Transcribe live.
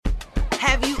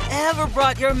Have you ever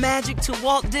brought your magic to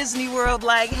Walt Disney World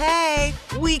like, hey,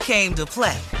 we came to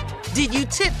play? Did you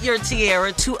tip your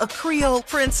tiara to a Creole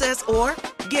princess or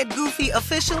get goofy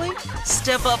officially?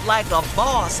 Step up like a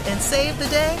boss and save the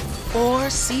day? Or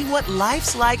see what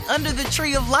life's like under the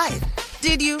tree of life?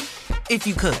 Did you? If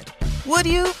you could. Would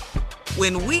you?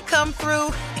 When we come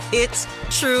through, it's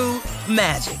true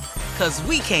magic. 'Cause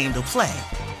we came to play.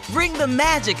 Bring the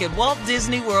magic at Walt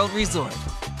Disney World Resort.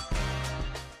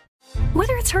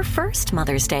 Whether it's her first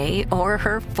Mother's Day or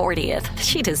her 40th,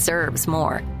 she deserves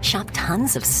more. Shop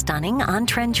tons of stunning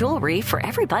on-trend jewelry for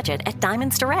every budget at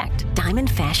Diamonds Direct.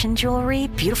 Diamond fashion jewelry,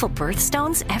 beautiful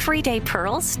birthstones, everyday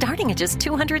pearls starting at just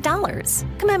 $200.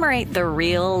 Commemorate the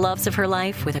real loves of her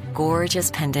life with a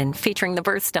gorgeous pendant featuring the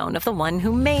birthstone of the one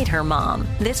who made her mom.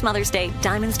 This Mother's Day,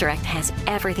 Diamonds Direct has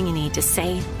everything you need to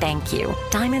say thank you.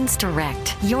 Diamonds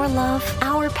Direct. Your love,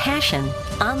 our passion.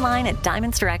 Online at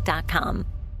diamondsdirect.com.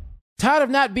 Tired of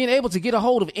not being able to get a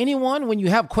hold of anyone when you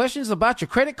have questions about your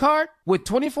credit card? With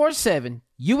 24/7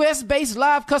 U.S.-based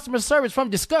live customer service from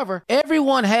Discover,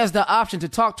 everyone has the option to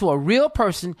talk to a real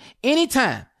person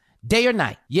anytime, day or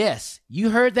night. Yes, you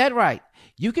heard that right.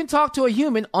 You can talk to a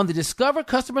human on the Discover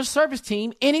customer service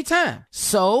team anytime.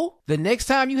 So, the next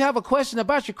time you have a question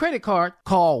about your credit card,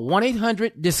 call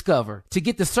 1-800-DISCOVER to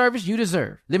get the service you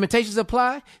deserve. Limitations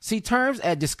apply. See terms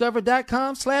at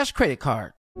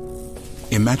discover.com/creditcard.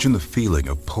 Imagine the feeling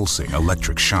of pulsing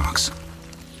electric shocks.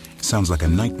 Sounds like a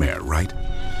nightmare, right?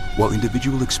 While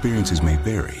individual experiences may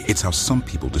vary, it's how some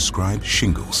people describe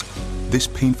shingles. This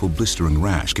painful blistering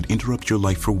rash could interrupt your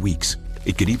life for weeks.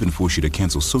 It could even force you to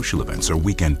cancel social events or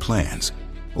weekend plans.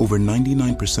 Over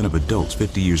 99% of adults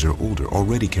 50 years or older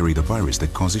already carry the virus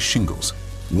that causes shingles.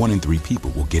 1 in 3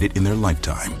 people will get it in their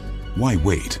lifetime. Why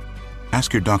wait?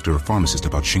 Ask your doctor or pharmacist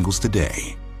about shingles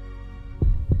today.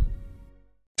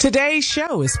 Today's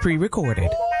show is pre-recorded.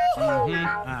 Y'all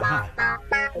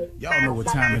know what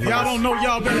time it is. Y'all don't know,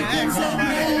 y'all better ask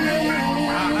somebody.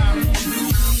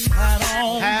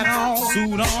 Hat on,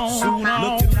 suit on,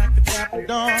 looking like the Dapper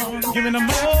Dawn, giving them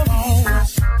all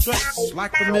dressed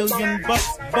like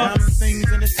 $1,000,000,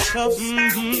 things in its cuffs.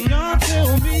 Y'all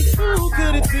tell me who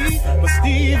could it be but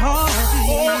Steve Harvey?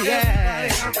 Oh yeah,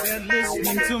 out there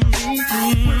listening to me.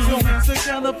 Put your hands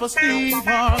together for Steve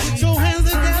Harvey. Put your hands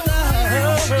together.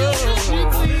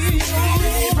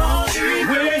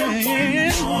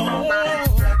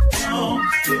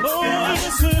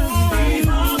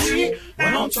 Why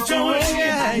don't you join me?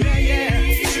 Yeah.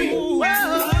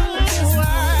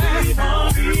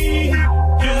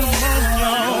 Get on,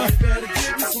 y'all. Better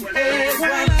give me some eggs. Why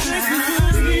not listen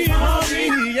to me?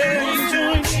 Yeah,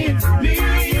 join me.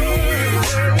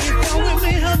 Come with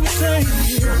me, help me say.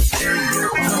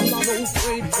 I'm so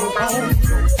grateful.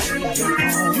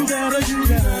 You gotta turn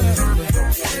it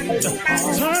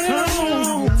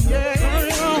on, yeah, turn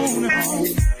it on.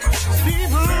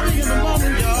 Steve Harvey in the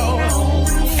morning, y'all.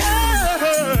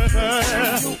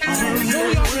 Know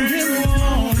y'all can get it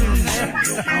on.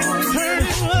 Turn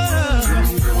it up.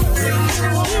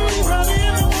 Steve Harvey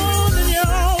in the morning,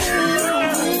 y'all.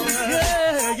 Yeah.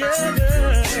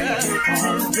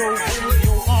 Turn your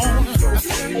radio on.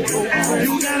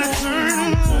 You gotta turn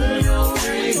your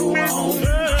radio on.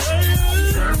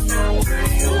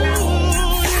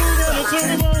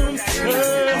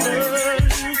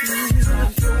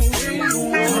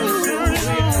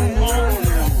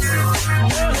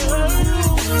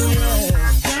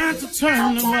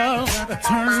 Turn them out.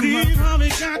 Steve Harvey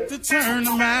got to turn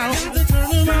them out.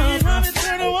 Steve Harvey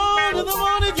turn them on to the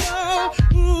morning, y'all.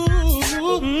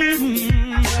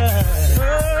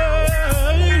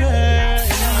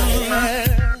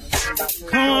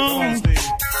 Come on,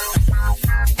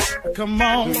 Steve. Come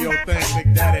on. Do your thing,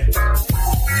 Big Daddy.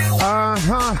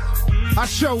 I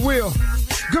sure will.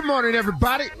 Good morning,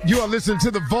 everybody. You are listening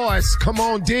to The Voice. Come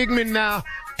on, dig me now.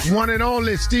 One and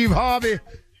only Steve Harvey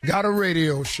got a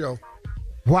radio show.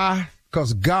 Why?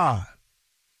 Because God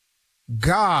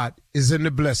is in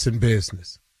the blessing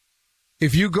business.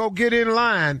 If you go get in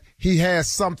line, he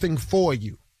has something for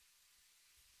you.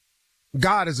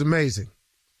 God is amazing.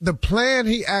 The plan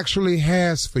he actually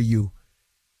has for you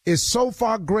is so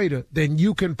far greater than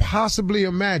you can possibly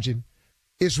imagine.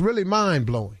 It's really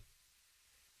mind-blowing.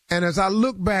 And as I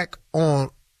look back on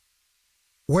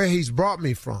where he's brought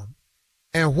me from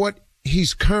and what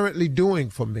he's currently doing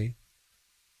for me,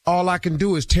 all I can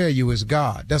do is tell you is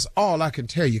God. That's all I can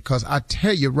tell you, because I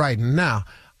tell you right now,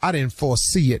 I didn't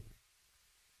foresee it.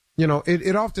 You know,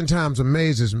 it oftentimes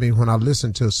amazes me when I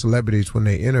listen to celebrities when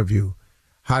they interview,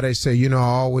 how they say, I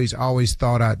always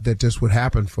thought that this would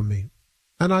happen for me.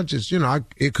 And I just,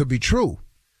 it could be true.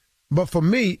 But for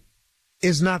me,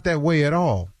 It's not that way at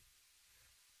all.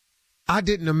 I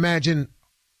didn't imagine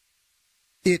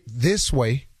it this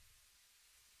way.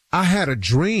 I had a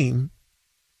dream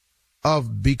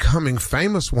of becoming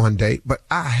famous one day, but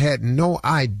I had no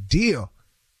idea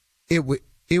it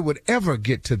would ever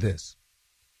get to this.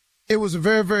 It was a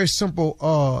very, very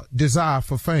simple desire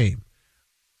for fame.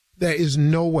 There is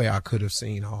no way I could have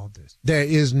seen all this. There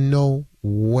is no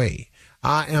way.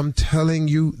 I am telling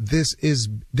you, this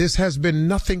has been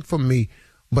nothing for me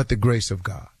but the grace of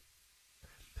God.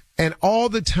 And all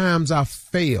the times I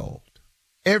failed,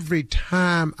 every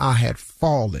time I had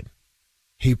fallen,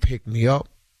 he picked me up,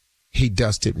 he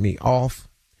dusted me off,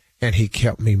 and he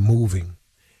kept me moving.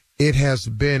 It has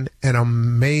been an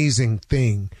amazing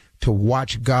thing to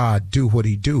watch God do what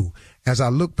he do. As I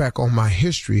look back on my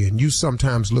history, and you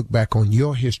sometimes look back on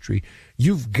your history,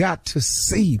 you've got to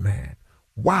see, man,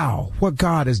 wow, what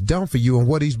God has done for you and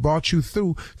what he's brought you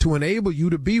through to enable you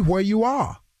to be where you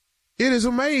are. It is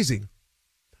amazing.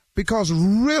 Because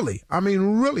really,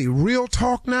 real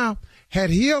talk now, had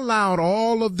he allowed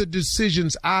all of the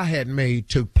decisions I had made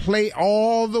to play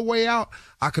all the way out,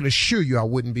 I can assure you I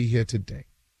wouldn't be here today.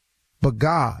 But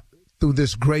God, through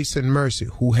this grace and mercy,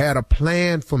 who had a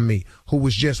plan for me, who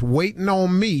was just waiting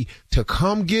on me to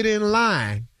come get in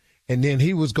line, and then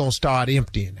he was going to start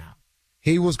emptying out.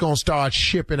 He was going to start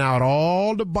shipping out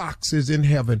all the boxes in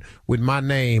heaven with my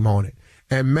name on it.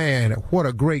 And man, what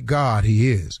a great God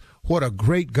he is. What a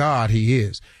great God he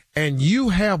is. And you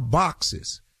have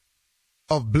boxes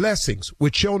of blessings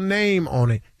with your name on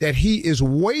it that he is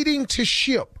waiting to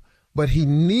ship, but he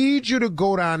needs you to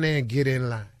go down there and get in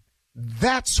line.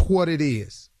 That's what it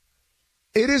is.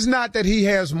 It is not that he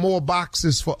has more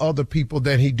boxes for other people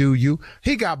than he do you.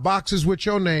 He got boxes with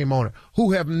your name on it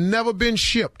who have never been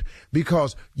shipped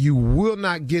because you will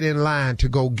not get in line to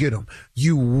go get them.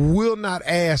 You will not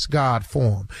ask God for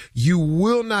them. You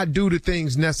will not do the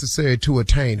things necessary to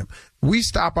attain them. We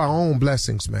stop our own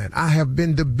blessings, man. I have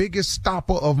been the biggest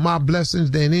stopper of my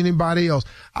blessings than anybody else.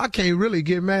 I can't really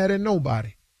get mad at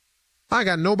nobody. I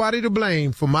got nobody to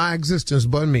blame for my existence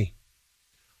but me.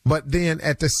 But then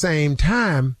at the same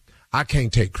time, I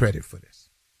can't take credit for this.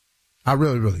 I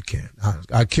really, really can't.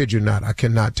 I kid you not. I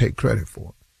cannot take credit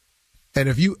for it. And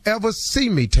if you ever see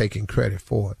me taking credit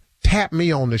for it, tap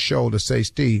me on the shoulder, say,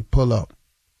 Steve, pull up.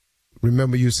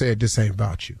 Remember you said this ain't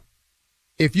about you.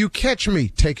 If you catch me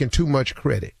taking too much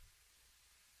credit,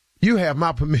 you have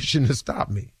my permission to stop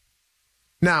me.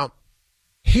 Now,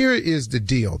 here is the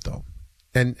deal, though.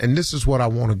 And this is what I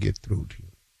want to get through to you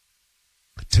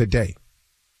today.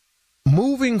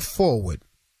 Moving forward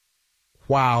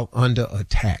while under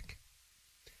attack,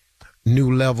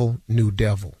 new level, new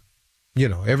devil. You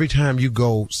know, every time you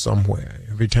go somewhere,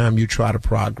 every time you try to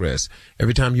progress,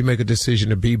 every time you make a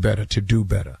decision to be better, to do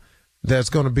better,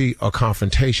 there's going to be a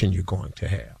confrontation you're going to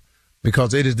have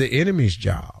because it is the enemy's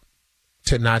job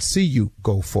to not see you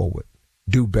go forward,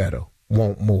 do better,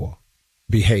 want more,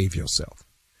 behave yourself.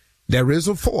 There is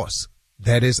a force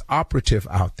that is operative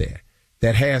out there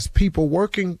that has people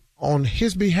working on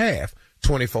his behalf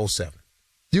 24/7.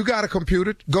 You got a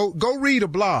computer, go read a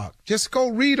blog. Just go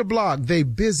read a blog. They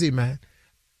busy, man.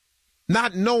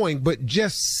 Not knowing, but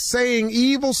just saying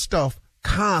evil stuff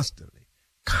constantly.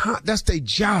 That's their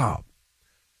job.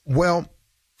 Well,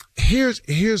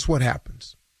 here's what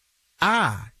happens.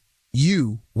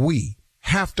 We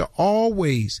have to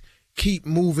always keep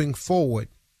moving forward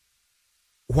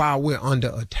while we're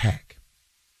under attack.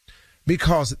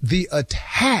 Because the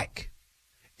attack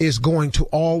is going to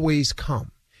always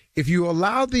come. If you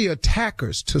allow the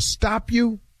attackers to stop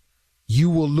you, you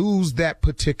will lose that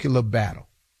particular battle.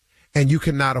 And you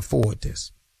cannot afford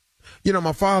this. You know,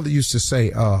 my father used to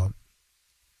say,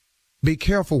 be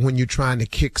careful when you're trying to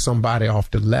kick somebody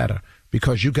off the ladder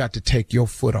because you got to take your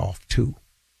foot off too,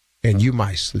 and you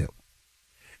might slip.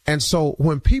 And so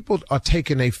when people are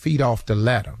taking their feet off the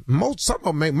ladder,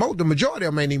 the majority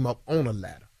of them ain't even up on a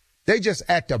ladder. They just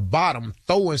at the bottom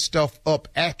throwing stuff up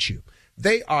at you.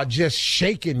 They are just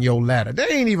shaking your ladder. They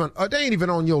ain't even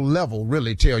on your level,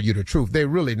 really, tell you the truth. They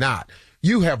really not.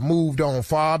 You have moved on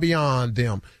far beyond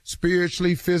them,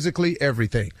 spiritually, physically,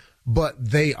 everything. But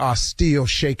they are still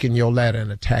shaking your ladder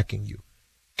and attacking you.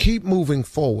 Keep moving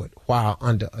forward while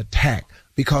under attack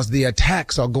because the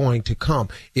attacks are going to come.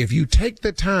 If you take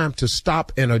the time to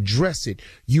stop and address it,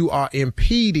 you are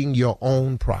impeding your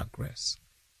own progress.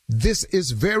 This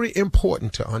is very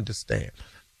important to understand.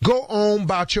 Go on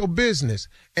about your business.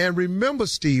 And remember,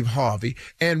 Steve Harvey,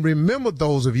 and remember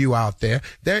those of you out there,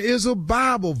 there is a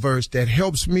Bible verse that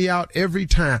helps me out every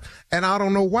time. And I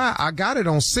don't know why. I got it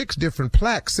on 6 different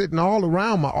plaques sitting all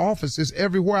around my offices.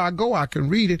 Everywhere I go, I can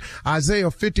read it. Isaiah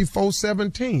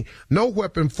 54:17. No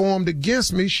weapon formed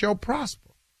against me shall prosper.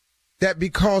 That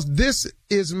because this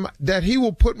is that he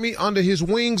will put me under his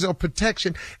wings of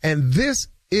protection. And this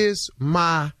is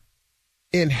my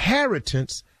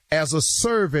inheritance as a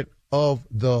servant of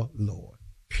the Lord.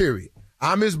 Period.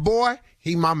 I'm his boy.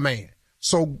 He my man.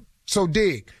 So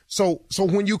dig. So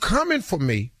when you coming for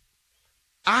me,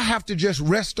 I have to just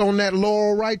rest on that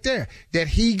laurel right there, that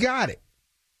he got it,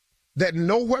 that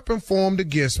no weapon formed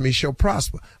against me shall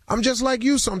prosper. I'm just like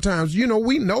you sometimes. You know,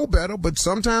 we know better, but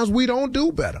sometimes we don't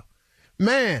do better.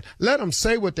 Man, let them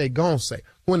say what they gonna say.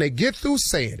 When they get through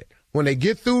saying it, when they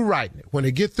get through writing it, when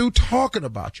they get through talking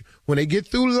about you, when they get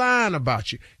through lying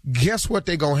about you, guess what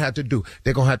they're going to have to do?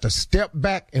 They're going to have to step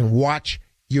back and watch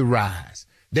you rise.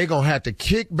 They're going to have to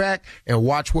kick back and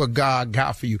watch what God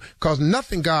got for you. Because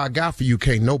nothing God got for you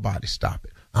can't nobody stop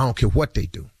it. I don't care what they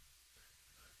do.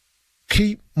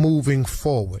 Keep moving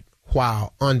forward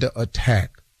while under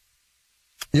attack.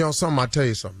 You know something? I'll tell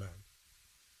you something, man.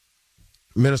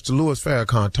 Minister Louis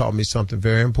Farrakhan taught me something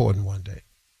very important one day.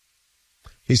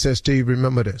 He said, Steve,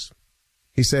 remember this.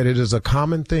 He said, it is a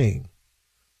common thing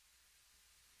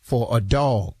for a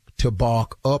dog to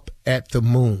bark up at the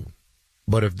moon.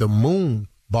 But if the moon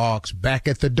barks back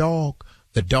at the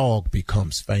dog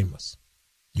becomes famous.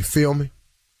 You feel me?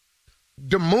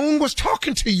 The moon was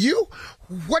talking to you.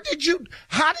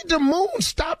 How did the moon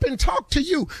stop and talk to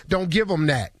you? Don't give them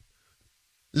that.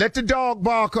 Let the dog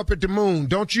bark up at the moon.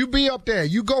 Don't you be up there.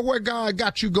 You go where God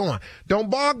got you going. Don't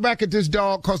bark back at this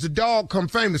dog because the dog come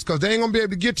famous, because they ain't going to be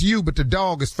able to get to you, but the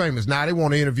dog is famous. Now they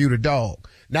want to interview the dog.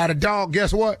 Now the dog,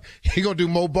 guess what? He going to do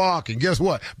more barking. Guess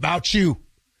what? About you.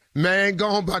 Man, go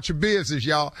on about your business,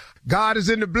 y'all. God is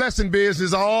in the blessing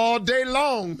business all day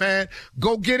long, man.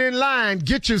 Go get in line.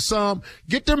 Get you some.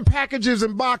 Get them packages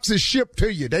and boxes shipped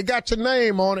to you. They got your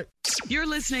name on it. You're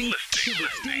listening to the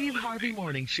Steve Harvey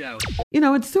Morning Show. You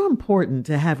know, it's so important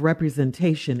to have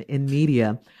representation in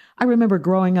media. I remember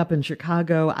growing up in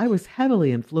Chicago, I was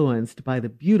heavily influenced by the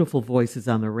beautiful voices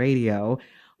on the radio.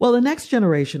 Well, the next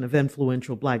generation of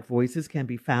influential Black voices can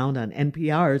be found on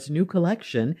NPR's new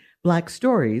collection, Black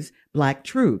Stories, Black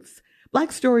Truths.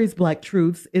 Black Stories, Black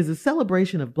Truths is a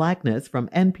celebration of Blackness from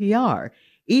NPR.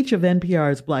 Each of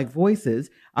NPR's Black voices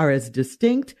are as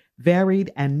distinct,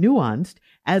 varied, and nuanced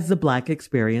as the Black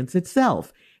experience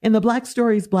itself. In the Black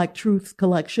Stories, Black Truths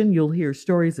collection, you'll hear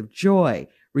stories of joy,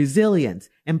 resilience,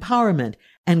 empowerment,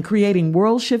 and creating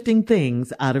world-shifting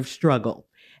things out of struggle.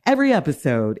 Every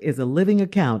episode is a living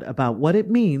account about what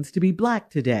it means to be Black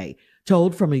today,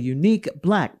 told from a unique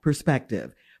Black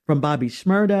perspective. From Bobby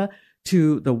Shmurda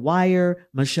to The Wire,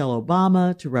 Michelle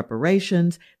Obama to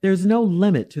reparations, there's no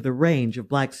limit to the range of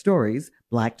Black stories,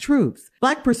 Black truths.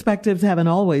 Black perspectives haven't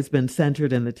always been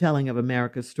centered in the telling of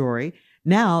America's story.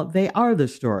 Now they are the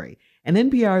story. In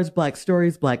NPR's Black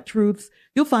Stories, Black Truths,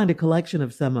 you'll find a collection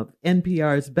of some of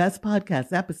NPR's best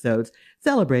podcast episodes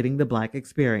celebrating the Black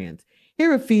experience.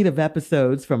 Hear a feed of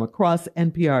episodes from across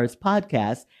NPR's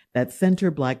podcasts that center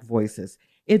Black voices.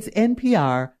 It's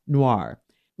NPR Noir.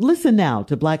 Listen now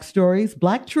to Black Stories,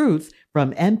 Black Truths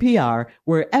from NPR,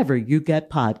 wherever you get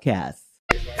podcasts.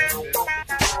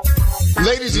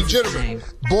 Ladies and gentlemen,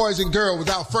 boys and girls,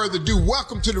 without further ado,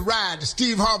 welcome to the ride, the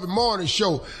Steve Harvey Morning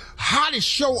Show. Hottest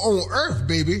show on earth,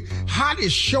 baby.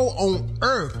 Hottest show on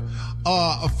earth.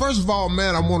 First of all,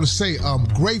 man, I want to say I'm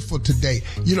grateful today.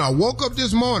 You know, I woke up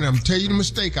this morning. I'm telling you the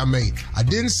mistake I made. I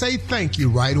didn't say thank you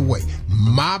right away.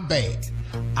 My bad.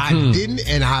 I didn't,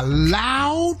 and I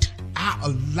allowed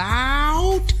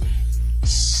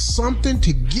something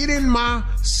to get in my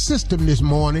system this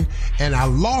morning, and I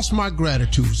lost my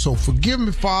gratitude. So forgive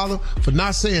me, Father, for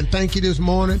not saying thank you this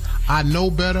morning. I know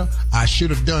better. I should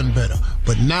have done better.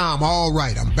 But now I'm all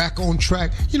right. I'm back on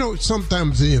track. You know,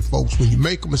 sometimes folks, when you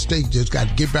make a mistake, you just got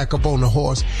to get back up on the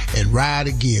horse and ride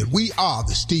again. We are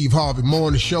the Steve Harvey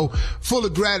Morning Show, full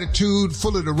of gratitude,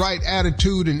 full of the right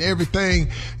attitude and everything.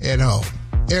 And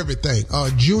everything.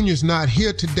 Junior's not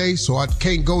here today, so I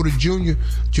can't go to Junior.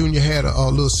 Junior had a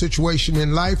little situation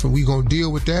in life, and we're going to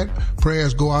deal with that.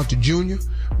 Prayers go out to Junior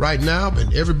right now,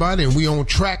 and everybody, and we on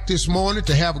track this morning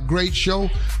to have a great show.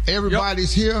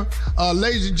 Everybody's here.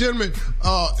 Ladies and gentlemen,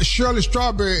 Shirley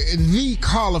Strawberry, the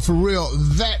caller for real,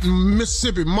 that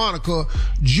Mississippi Monica,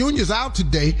 Junior's out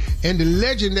today, and the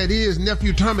legend that is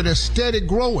Nephew Tommy, that's steady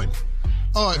growing.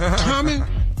 Tommy,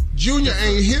 Junior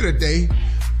ain't here today.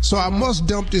 So I must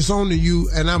dump this onto you,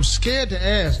 and I'm scared to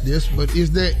ask this, but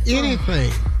is there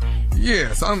anything?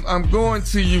 Yes, I'm going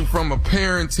to you from a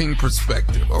parenting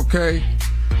perspective, okay?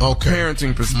 Okay.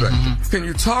 Parenting perspective. Can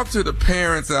you talk to the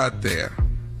parents out there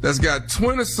that's got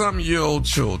 20-something-year-old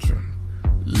children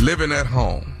living at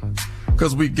home?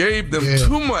 Because we gave them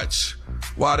too much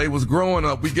while they was growing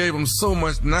up. We gave them so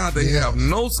much. Now they have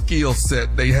no skill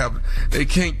set. They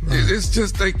can't, it's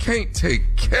just, they can't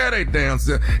take care of their damn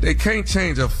self. They can't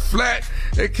change a flat.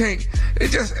 They can't, it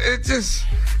just,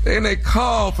 and they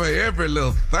call for every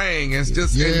little thing. It's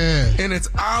just, and it's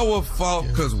our fault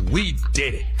because we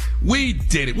did it. We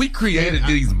did it. We created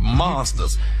these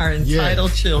monsters. Our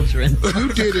entitled children.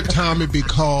 You did it, Tommy,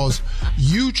 because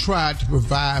you tried to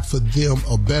provide for them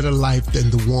a better life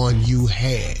than the one you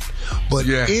had. But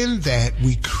in that,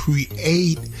 we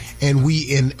create and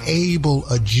we enable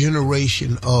a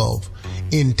generation of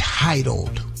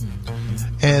entitled.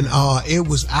 And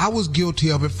I was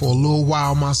guilty of it for a little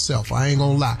while myself. I ain't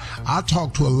gonna lie. I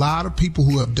talked to a lot of people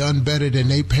who have done better than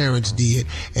their parents did,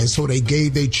 and so they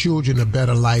gave their children a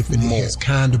better life, and it has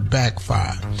kind of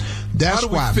backfired. That's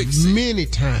why many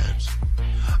times,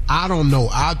 I don't know.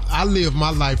 I live my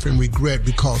life in regret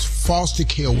because foster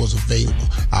care was available.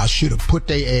 I should have put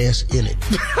their ass in it.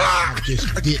 I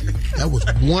just didn't. That was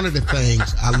one of the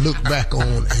things I look back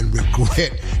on and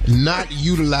regret not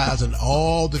utilizing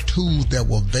all the tools that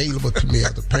were available to me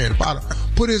as a parent. If I'd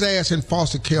put his ass in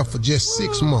foster care for just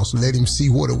 6 months, let him see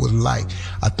what it was like,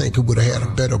 I think it would have had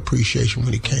a better appreciation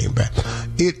when he came back.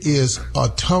 It is a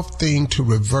tough thing to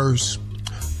reverse,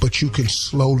 but you can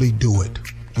slowly do it.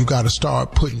 You got to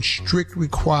start putting strict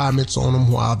requirements on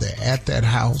them while they're at that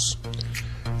house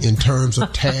in terms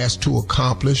of tasks to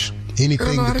accomplish.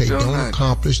 Anything that they don't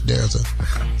accomplish, there's an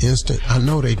instant. I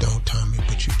know they don't, Tommy,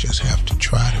 but you just have to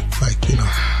try to, like, you know,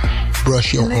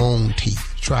 brush your own teeth.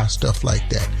 Try stuff like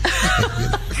that.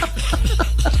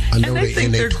 I know they're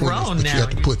in their 20s, but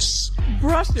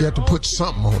you have to put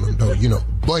something on them, though. You know,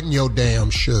 button your damn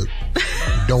shirt.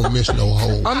 Don't miss no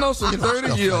hole. I know some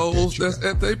 30-year-olds that's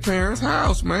at their parents'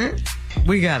 house, man.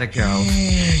 We gotta go.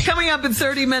 Coming up in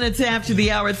 30 minutes after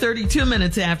the hour, 32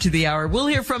 minutes after the hour, we'll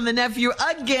hear from the nephew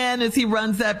again as he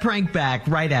runs that prank back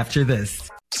right after this.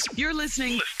 You're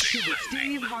listening to the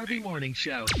Steve Harvey Morning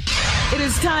Show. It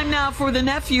is time now for the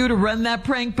nephew to run that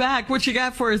prank back. What you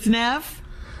got for us, Neff?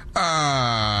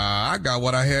 I got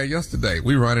what I had yesterday.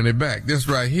 We running it back. This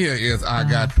right here is I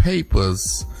got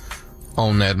papers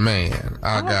on that man.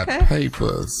 I got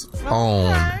papers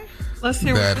on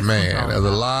that man. There's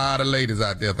a lot of ladies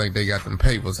out there think they got them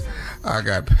papers. I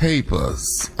got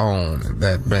papers on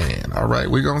that man. All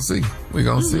right, we're gonna see. We're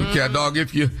gonna see. Cat dog,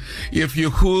 if you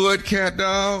would, cat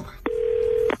dog.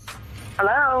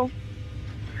 Hello.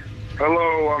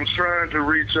 Hello, I'm trying to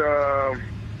reach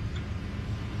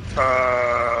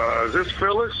is this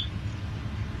Phyllis?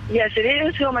 Yes, it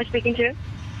is. Who am I speaking to?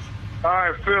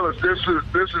 Hi, Phyllis.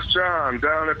 This is John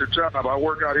down at the job. I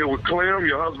work out here with Clem,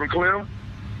 your husband Clem.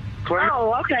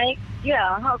 Oh, okay.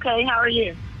 Yeah, okay. How are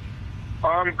you?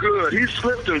 I'm good. He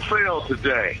slipped and fell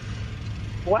today.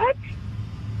 What?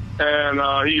 And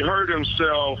he hurt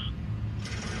himself.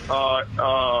 He was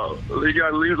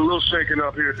a little shaken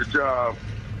up here at the job.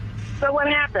 So what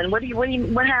happened? What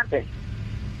happened?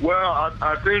 Well,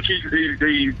 I think he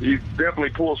definitely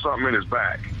pulled something in his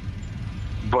back.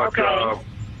 But now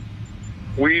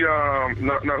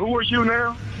who are you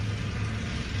now?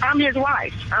 I'm his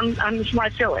wife. I'm his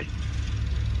wife, Phyllis.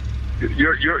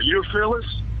 You're Phyllis?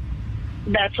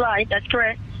 That's right. That's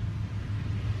correct.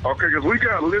 Okay, because we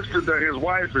got listed that his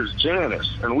wife is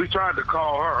Janice, and we tried to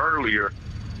call her earlier,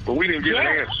 but we didn't get an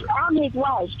answer. I'm his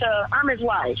wife, sir. I'm his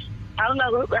wife. I don't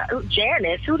know who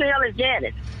Janice. Who the hell is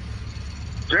Janice?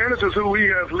 Janice is who he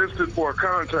has listed for a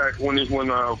contact when it's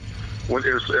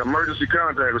emergency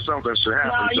contact or something should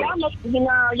happen.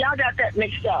 No, y'all got that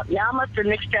mixed up. Y'all must have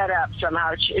mixed that up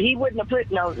somehow. He wouldn't have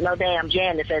put no damn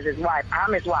Janice as his wife.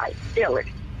 I'm his wife, Phyllis.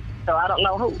 So I don't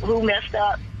know who messed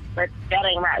up, but that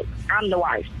ain't right. I'm the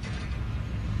wife.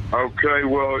 Okay,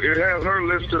 well, it has her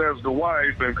listed as the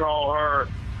wife, and call her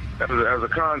as a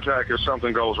contact if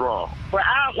something goes wrong. Well,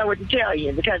 I don't know what to tell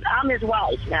you because I'm his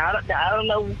wife. Now I don't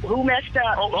know who messed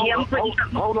up.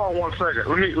 Hold on 1 second.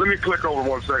 Let me click over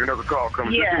 1 second. There's a call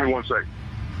coming. Yeah. Just give me 1 second.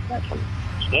 That's some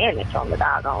Janice on the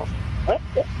doggone. What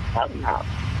the talking about?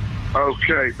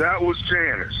 Okay, that was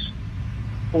Janice.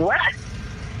 What?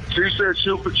 She said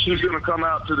she's going to come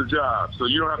out to the job, so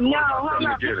you don't have to worry about coming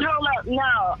to get it. Hold up.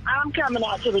 No, I'm coming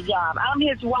out to the job. I'm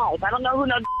his wife. I don't know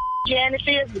who Janice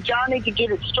is, but y'all need to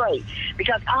get it straight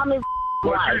because I'm his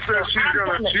wife. She said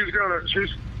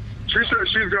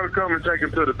she's gonna come and take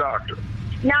him to the doctor.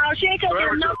 No, she ain't taking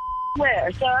him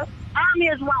nowhere, sir. I'm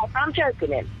his wife. I'm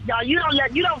taking him. Y'all, you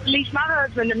don't release my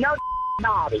husband to no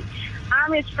body.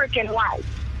 I'm his freaking wife.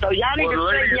 So y'all need to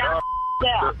straighten y'all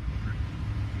out.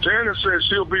 Janice says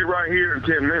she'll be right here in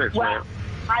 10 minutes, man.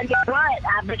 I know what?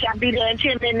 I bet y'all be there in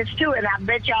 10 minutes, too, and I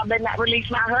bet y'all better not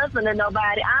release my husband to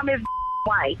nobody. I'm his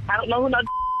wife. I don't know who no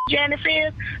Janice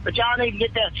is, but y'all need to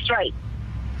get that straight.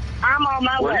 I'm on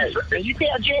my way. And you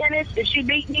tell Janice, if she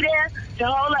beat me there, to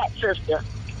hold up, sister.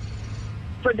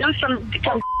 Produce some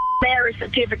marriage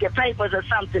certificate papers or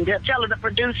something. Tell her to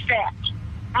produce that.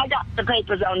 I got the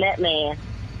papers on that man.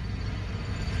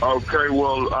 Okay,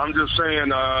 well, I'm just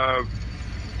saying,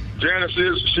 Janice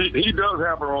he does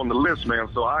have her on the list, man,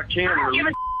 so I can't I don't give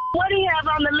a what do you have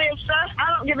on the list, sir?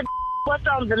 I don't give a what's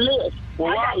on the list.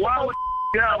 Well, why would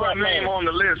you have her name on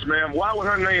the list, ma'am? Why would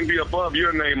her name be above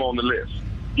your name on the list?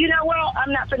 You know what?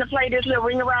 I'm not going to play this little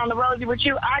ring around the rosy with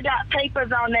you. I got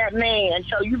papers on that man,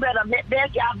 so you better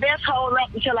best hold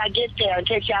up until I get there in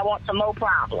case y'all want some more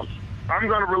problems. I'm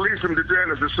going to release him to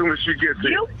Janice as soon as she gets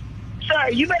there. Sir,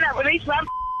 you better not release my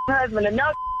husband to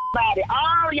nobody.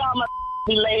 All y'all must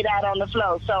be laid out on the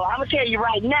floor. So I'm going to tell you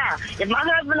right now, if my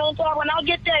husband ain't there when I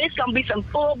get there, it's going to be some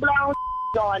full-blown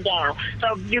going down.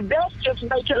 So you best just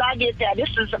wait till I get there.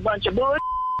 This is a bunch of bullshit,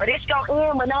 but it's going to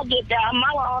end when I get there. I'm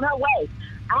on her way.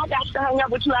 I got to hang up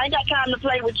with you. I ain't got time to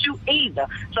play with you either.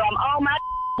 So I'm on my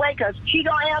way because she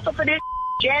going to answer for this.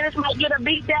 Janice might get a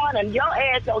beat down and your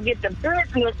ass will get the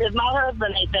business if my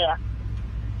husband ain't there.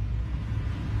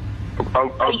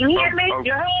 You hear me?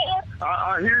 You heard?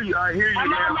 I hear you. I hear you, man.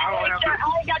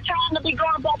 I ain't got time to be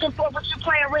going back and forth with you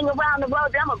playing ring around the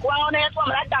road. I'm a grown-ass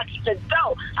woman. I got to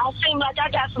go. I seem like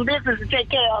I got some business to take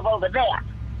care of over there.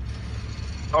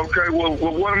 Okay, well,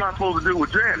 what am I supposed to do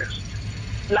with Janice?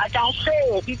 Like I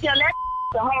said, you tell that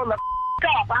to hold the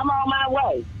up. I'm on my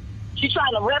way. She's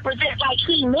trying to represent like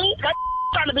she me? That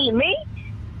trying to be me?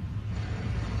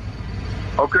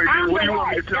 Okay, what do you want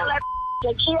me to tell her?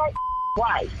 That she ain't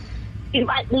wife. It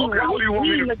might be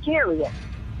right material.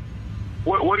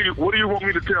 What do you want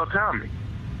me to tell Tommy?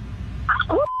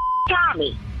 Who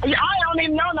Tommy? I don't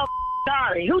even know no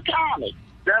Tommy. Who Tommy?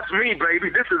 That's me, baby.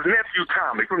 This is Nephew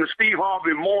Tommy from the Steve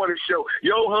Harvey Morning Show.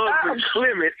 Your husband,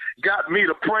 Clement, got me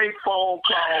to prank phone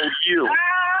call you.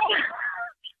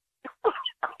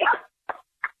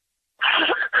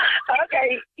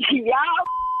 Okay, y'all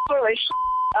full of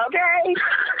okay?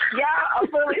 Y'all are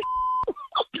full of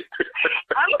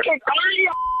I'm going to kick all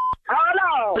y'all. Hold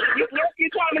on. You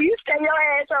told me you stay your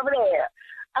ass over there.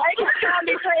 I ain't got time to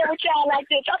be playing with y'all like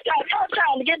this. I'm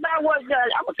trying to get my work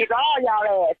done. I'm going to kick all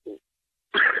y'all asses.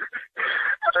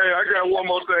 Hey, I got one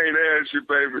more thing to ask you,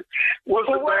 baby. What's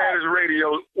the baddest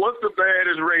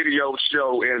radio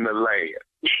show in the land?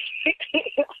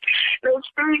 The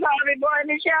Steve Harvey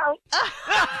Morning Show.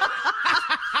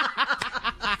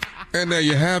 And there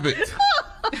you have it.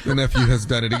 The nephew has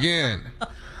done it again.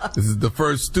 This is the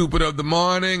first stupid of the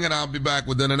morning, and I'll be back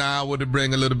within an hour to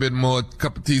bring a little bit more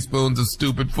couple teaspoons of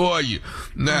stupid for you.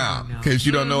 Now, in case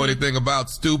you don't know anything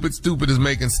about stupid is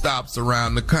making stops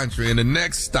around the country, and the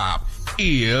next stop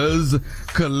is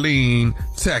Killeen,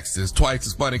 Texas. Twice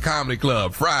as Funny Comedy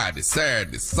Club, Friday,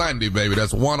 Saturday, Sunday, baby.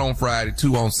 That's 1 on Friday,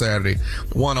 2 on Saturday,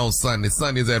 1 on Sunday.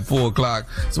 Sunday's at 4 o'clock,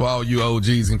 so all you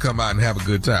OGs can come out and have a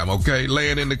good time, okay?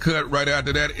 Laying in the cut right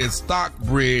after that is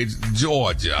Stockbridge,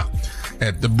 Georgia.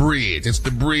 At the Bridge. It's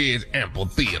the Bridge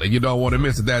Amphitheater. You don't want to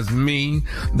miss it. That's me.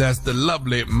 That's the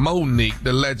lovely Monique,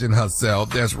 the legend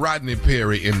herself. That's Rodney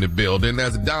Perry in the building.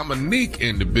 That's Dominique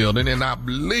in the building. And I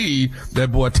believe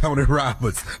that boy Tony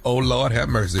Roberts, oh Lord have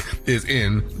mercy, is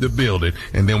in the building.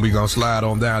 And then we're going to slide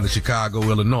on down to Chicago,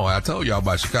 Illinois. I told y'all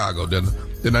about Chicago,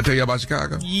 didn't I tell you about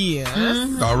Chicago? Yes.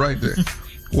 Mm-hmm. All right then.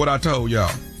 What I told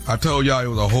y'all? I told y'all it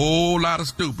was a whole lot of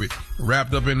stupid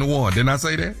wrapped up into one. Didn't I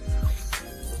say that?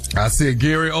 I said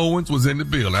Gary Owens was in the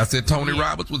building. I said Tony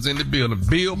Roberts was in the building.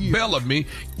 Bill Bellamy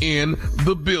in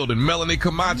the building. Melanie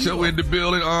Camacho in the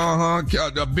building.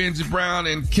 Benji Brown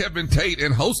and Kevin Tate,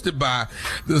 and hosted by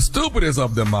the stupidest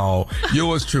of them all,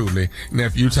 yours truly,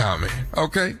 Nephew Tommy.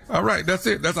 Okay? All right. That's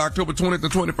it. That's October 20th to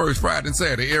 21st, Friday and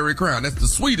Saturday, Airy Crown. That's the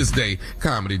sweetest day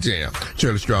comedy jam.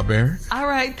 Shirley Strawberry. All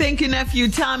right. Thank you, Nephew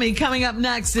Tommy. Coming up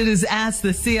next, it is Ask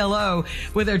the CLO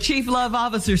with our Chief Love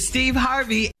Officer, Steve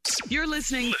Harvey. You're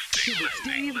listening to the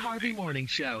Steve Harvey Morning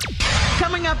Show.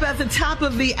 Coming up at the top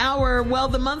of the hour, well,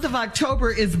 the month of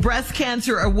October is Breast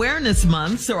Cancer Awareness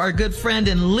Month, so our good friend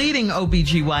and leading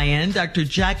OBGYN, Dr.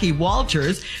 Jackie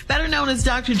Walters, better known as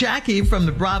Dr. Jackie from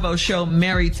the Bravo show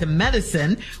Married to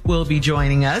Medicine, will be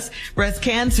joining us. Breast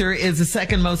cancer is the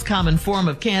second most common form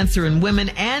of cancer in women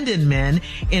and in men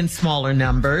in smaller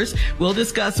numbers. We'll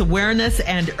discuss awareness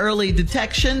and early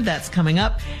detection. That's coming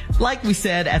up, like we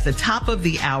said, at the top of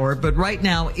the hour. But right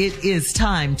now, it is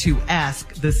time to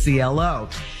ask the CLO.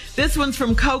 This one's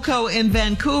from Coco in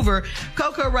Vancouver.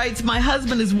 Coco writes, my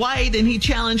husband is white and he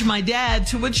challenged my dad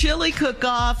to a chili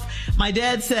cook-off. My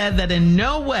dad said that ain't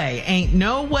no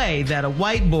way that a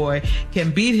white boy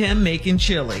can beat him making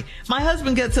chili. My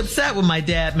husband gets upset when my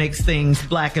dad makes things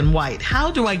black and white.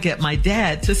 How do I get my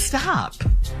dad to stop?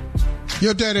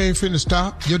 Your daddy ain't finna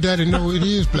stop. Your daddy know it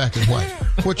is black and white.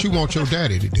 What you want your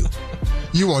daddy to do?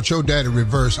 You want your daddy to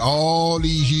reverse all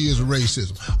these years of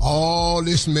racism, all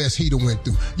this mess he done went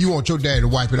through. You want your daddy to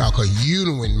wipe it out because you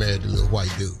done went married to a little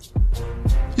white dude.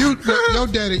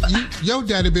 Your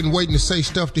daddy been waiting to say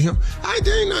stuff to him.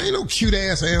 Ain't no cute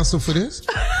ass answer for this.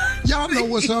 Y'all know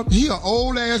what's up. He an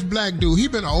old ass black dude. He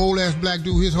been an old ass black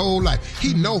dude his whole life.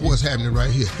 He know what's happening right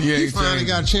here. Yeah, he finally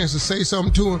got a chance to say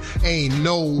something to him. Ain't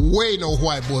no way no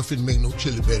white boy finna make no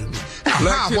chili better than me.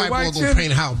 How a white boy gonna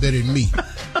paint a house better than me?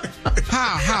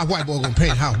 How a white boy gonna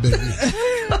paint a house better than me?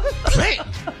 Plant.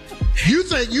 You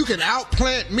think you can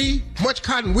outplant me? Much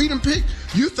cotton we done picked?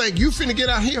 You think you finna get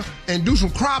out here and do some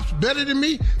crops better than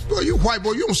me? Boy, you white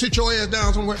boy, you don't sit your ass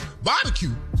down somewhere. Barbecue.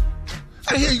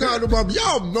 How the hell you got no barbecue?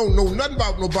 Y'all don't know nothing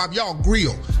about no barbecue. Y'all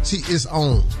grill. See, it's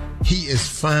on. He is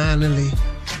finally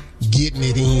getting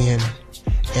it in,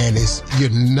 and you're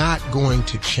not going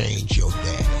to change your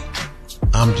daddy.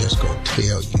 I'm just gonna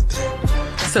tell you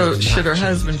that. So should her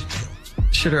husband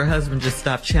just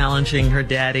stop challenging her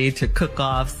daddy to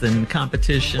cook-offs and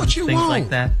competitions, things like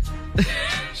that?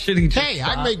 Should he just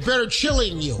stop? I make better chili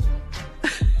than you.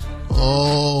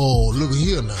 Oh, look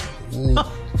here now.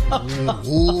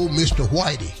 Oh, Mr.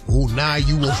 Whitey. Oh, now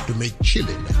you want to make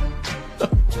chili now.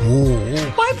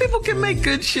 Oh. White people can make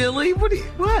good chili.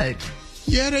 What?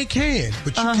 Yeah, they can,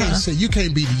 but you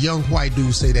can't be the young white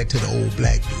dude say that to the old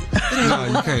black dude. No,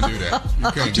 you can't do that.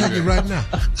 I'm telling you right now,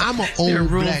 I'm an old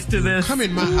black dude. Come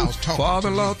in my house talking.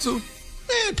 Father-in-law too?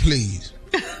 Man, please.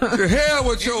 The hell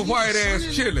with your white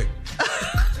ass chili.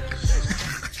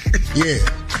 Yeah.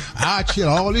 Our chili,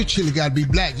 all this chili got to be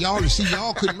black. Y'all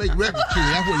couldn't make regular chili.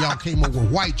 That's where y'all came up with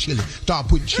white chili. Start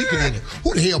putting chicken in it.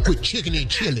 Who the hell put chicken in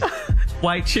chili?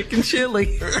 White chicken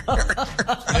chili.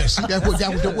 Yeah, see, that's what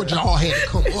y'all had to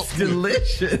come up with.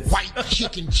 Delicious. White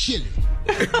chicken chili.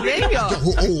 Yeah.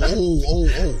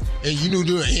 Oh. And you knew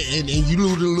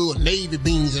the little navy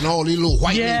beans and all these little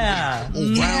white navy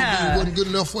beans. Brown beans wasn't good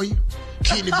enough for you?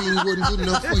 Kidney beans wasn't good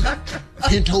enough for you?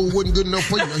 Pinto wasn't good enough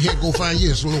for you? You had to go find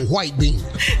you some little white beans.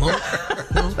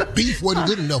 Huh? Beef wasn't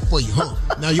good enough for you, huh?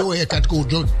 Now your ass got to go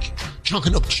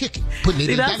chunking up chicken. Putting it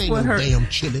in. That ain't no damn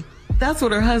chili. That's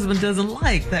what her husband doesn't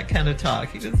like, that kind of talk.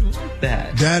 He doesn't like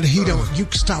that. Dad, you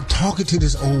stop talking to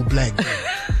this old black man.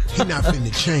 He not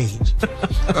finna change.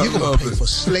 You're going to pay for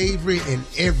slavery and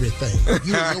everything.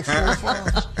 You and your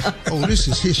forefathers. Oh, this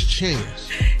is his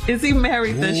chance. Is he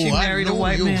married? Does she married a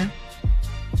white man?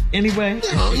 Anyway?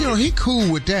 Yeah, he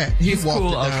cool with that. He's he walked cool.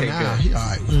 It down okay, the aisle. good. He all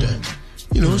right with that.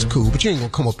 It's cool, but you ain't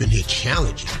gonna come up in here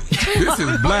challenging me. This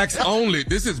is blacks only.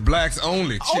 This is blacks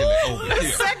only chili over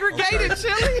here. Segregated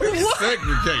chili?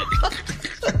 Segregated.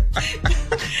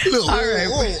 Look,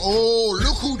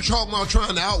 look who talking about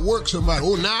trying to outwork somebody.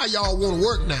 Oh, now y'all want to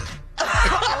work now.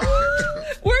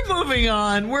 We're moving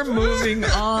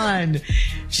on.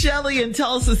 Shelly in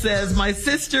Tulsa says, my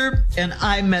sister and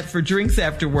I met for drinks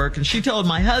after work, and she told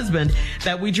my husband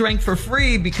that we drank for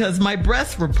free because my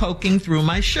breasts were poking through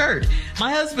my shirt.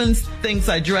 My husband thinks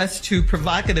I dress too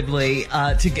provocatively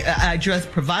to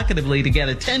get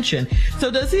attention. So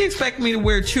does he expect me to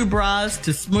wear 2 bras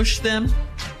to smush them?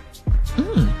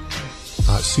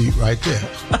 I see right there.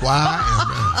 Why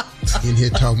am I in here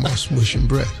talking about smushing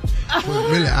breasts? Well,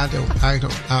 really, I don't.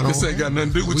 This ain't got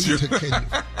nothing to do with you.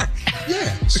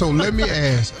 Yeah. So let me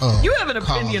ask. You have an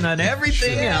opinion on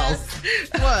everything else.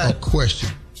 What? A question.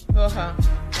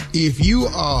 If you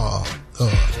are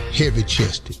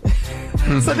heavy-chested.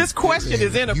 So this question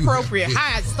is inappropriate.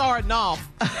 How it's starting off.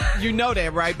 You know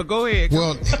that, right? But go ahead.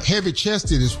 Well,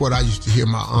 heavy-chested is what I used to hear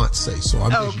my aunt say, so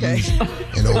I'm just using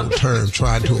an old term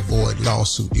trying to avoid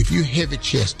lawsuit. If you're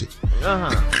heavy-chested,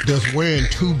 does wearing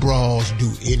 2 bras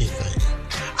do anything?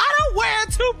 I don't wear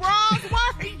 2 bras.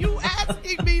 Why are you asking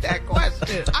asking me that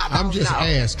question? I'm just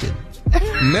asking.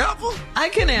 Never? I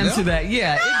can answer that.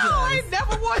 Yeah, No, I it ain't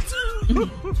never want to.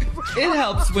 does. It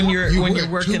helps when you're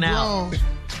working out.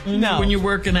 No, when you're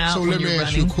working out. So when let me you're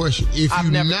ask you a running. question. If I've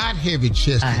you're never- not heavy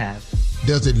chested, I have.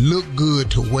 does it look good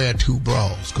to wear 2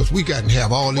 bras? Because we got to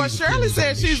have all Well, these. Shirley opinions on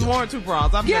said this she's show. worn 2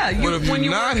 bras. I'm Yeah, never- But if when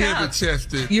you're you not work out, heavy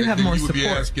chested, you have then more you would be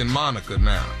support. asking Monica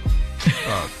now.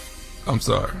 I'm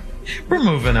sorry. We're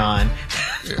moving on.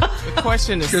 the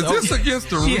question is Is so this against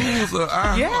the rules? Yes,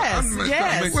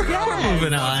 yes. We're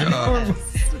moving on.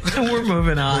 We're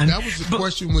moving on. That was the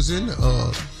question was in the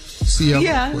CLO.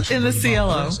 Yeah, question in the was about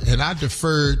CLO. this, and I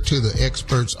deferred to the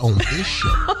experts on this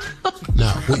show.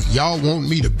 Now, what y'all want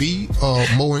me to be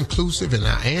more inclusive, and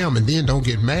I am, and then don't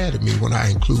get mad at me when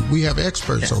I include. We have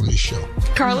experts on this show.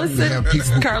 Carla We have people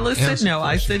who said can answer no.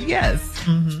 I said yes.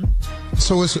 Mm-hmm.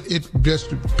 So it just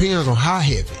depends on how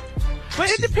heavy. But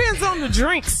it depends on the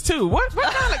drinks too. What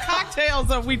kind of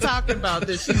cocktails are we talking about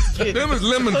that she's getting? Them is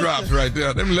lemon drops right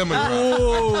there. Them lemon drops.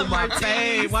 Oh, my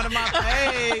fave. One of my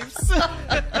faves.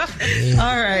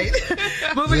 All right.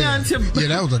 Moving on to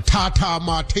that was a Tata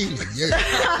Martini. Yeah.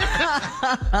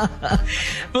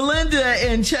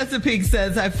 Belinda in Chesapeake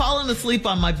says, I've fallen asleep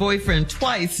on my boyfriend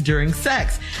twice during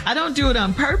sex. I don't do it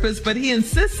on purpose, but he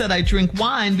insists that I drink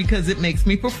wine because it makes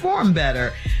me perform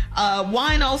better.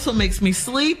 Wine also makes me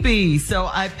sleepy, so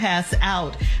I pass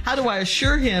out. How do I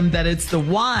assure him that it's the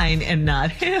wine and not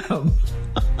him?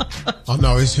 Oh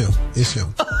no, it's him. It's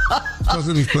him. Because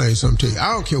let me explain something to you.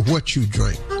 I don't care what you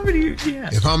drink.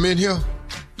 If I'm in here,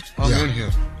 I'm in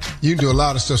here. You can do a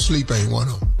lot of stuff. Sleep ain't one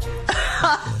of them.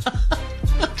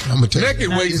 I'm gonna tell Naked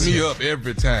you. wakes me up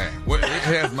every time. Well, it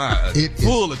has my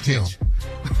full attention.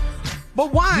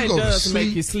 But wine You go to does make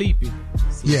sleep. you sleepy.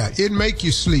 Yeah, it make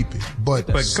you sleepy, but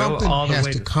something all the has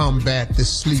way to to- combat this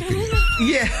sleepiness.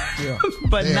 Yeah.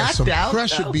 But There's not some doubt.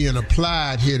 pressure though. being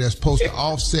applied here that's supposed to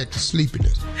offset the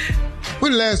sleepiness.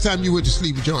 When the last time you went to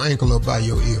sleep with your ankle up by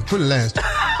your ear? When the last time?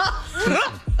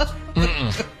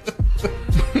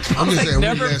 I'm just saying,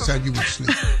 when the last time you went to sleep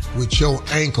with your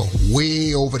ankle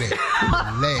way over there? When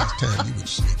the last time you went to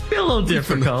sleep? Be a little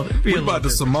difficult. We about to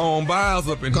Simone Biles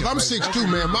up in here. Because I'm 6'2",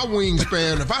 man. My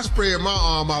wingspan, if I spread my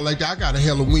arm out like that, I got a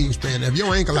hell of wingspan. If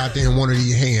your ankle out there in one of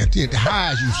these hands, then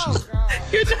how is you sleep?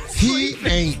 You're just He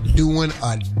ain't doing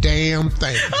a damn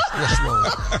thing. What's wrong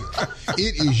with you?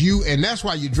 It is you, and that's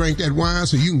why you drink that wine,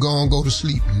 so you can go and go to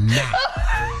sleep now.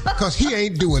 Because he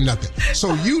ain't doing nothing.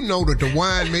 So you know that the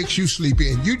wine makes you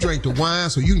sleepy, and you drink the wine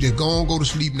so you can just go and go to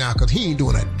sleep now, because he ain't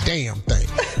doing a damn thing.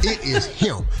 It is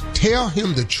him. Tell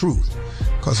him the truth.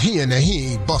 Because he in there,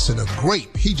 he ain't busting a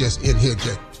grape. He just in here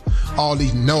just all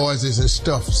these noises and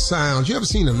stuff, sounds. You ever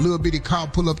seen a little bitty car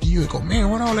pull up to you and go, man,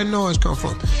 where all that noise come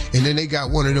from? And then they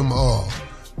got one of them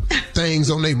things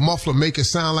on their muffler make it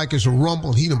sound like it's a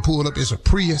rumble. He done pulled up, it's a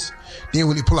Prius. Then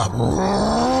when he pull out,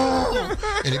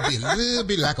 and it be a little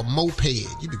bit like a moped.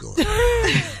 You be going,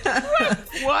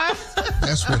 What?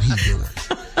 that's what he doing.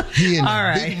 He in All the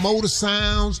right. big motor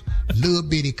sounds, little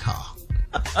bitty car.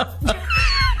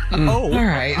 All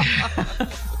right.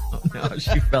 Oh, no,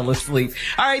 she fell asleep.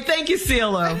 All right. Thank you,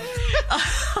 CeeLo.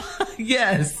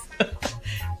 Yes.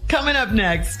 Coming up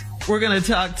next, we're going to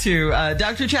talk to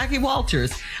Dr. Jackie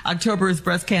Walters. October is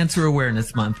Breast Cancer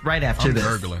Awareness Month. Right after this.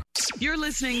 Gurgling. You're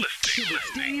listening to the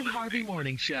Steve Harvey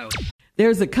Morning Show.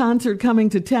 There's a concert coming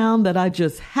to town that I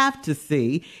just have to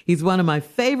see. He's one of my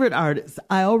favorite artists.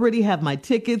 I already have my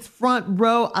tickets front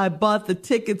row. I bought the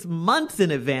tickets months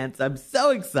in advance. I'm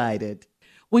so excited.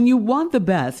 When you want the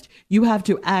best, you have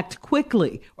to act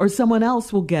quickly or someone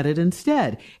else will get it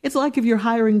instead. It's like if you're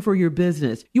hiring for your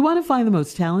business. You want to find the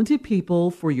most talented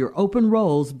people for your open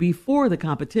roles before the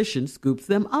competition scoops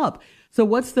them up. So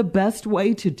what's the best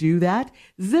way to do that?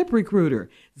 ZipRecruiter.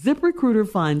 ZipRecruiter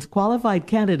finds qualified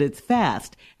candidates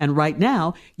fast. And right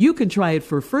now, you can try it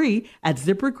for free at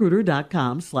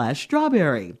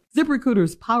ZipRecruiter.com/strawberry.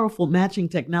 ZipRecruiter's powerful matching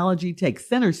technology takes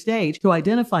center stage to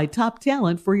identify top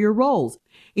talent for your roles.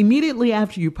 Immediately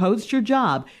after you post your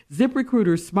job,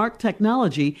 ZipRecruiter's smart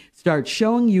technology starts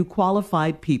showing you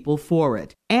qualified people for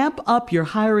it. Amp up your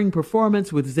hiring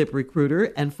performance with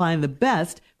ZipRecruiter and find the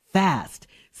best fast.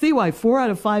 See why 4 out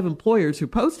of 5 employers who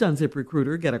post on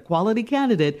ZipRecruiter get a quality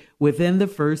candidate within the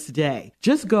first day.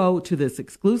 Just go to this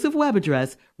exclusive web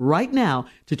address right now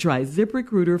to try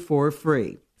ZipRecruiter for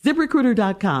free.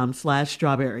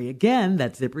 ZipRecruiter.com/strawberry. Again,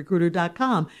 that's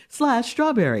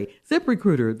ZipRecruiter.com/strawberry.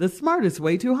 ZipRecruiter, the smartest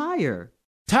way to hire.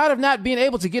 Tired of not being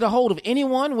able to get a hold of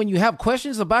anyone when you have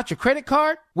questions about your credit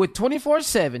card? With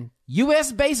 24/7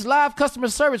 U.S.-based live customer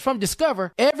service from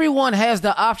Discover, everyone has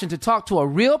the option to talk to a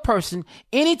real person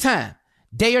anytime.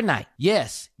 day or night.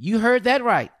 Yes, you heard that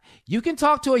right. You can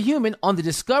talk to a human on the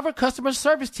Discover customer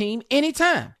service team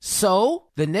anytime. So,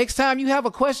 the next time you have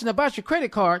a question about your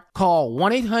credit card, call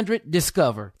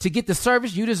 1-800-DISCOVER to get the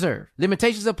service you deserve.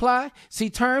 Limitations apply. See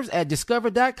terms at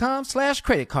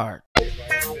discover.com/creditcard.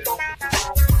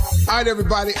 All right,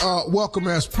 everybody, welcome.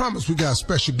 As promised, we got a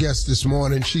special guest this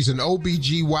morning. She's an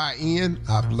OBGYN.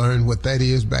 I've learned what that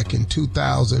is back in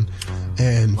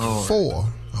 2004.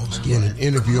 I was doing an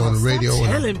interview on the radio.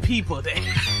 Telling people that.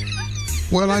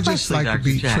 Well, I just like to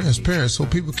be transparent so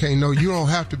people can't know you don't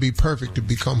have to be perfect to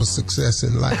become a success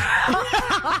in life.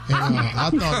 And, I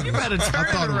thought it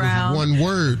was one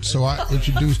word, so I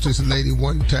introduced this lady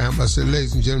one time. I said,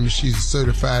 ladies and gentlemen, she's a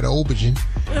certified OB-GYN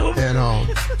and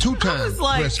two-time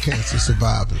breast cancer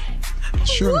survivor.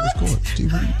 Sure, what's going on?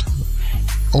 Steve, what are you talking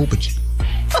about? OB-GYN.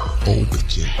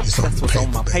 OB-GYN. It's on the paper,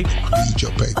 on my paper. Read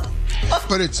your paper.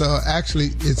 But it's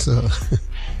it's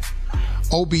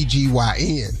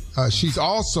OBGYN. She's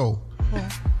also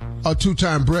a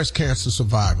two-time breast cancer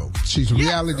survivor. She's a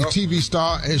reality TV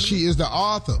star, and she is the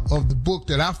author of the book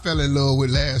that I fell in love with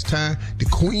last time, The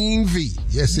Queen V.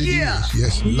 Yes, it is.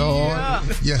 Yes, Lord. Yeah.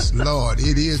 Yes, Lord.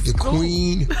 It is the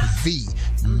Queen V.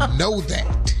 Know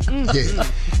that. Yeah.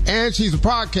 And she's a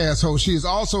podcast host. She is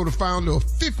also the founder of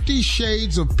 50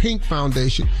 Shades of Pink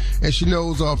Foundation, and she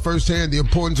knows firsthand the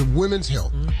importance of women's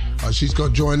health. She's going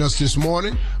to join us this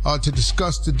morning to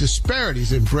discuss the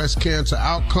disparities in breast cancer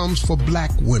outcomes for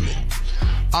black women.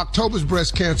 October's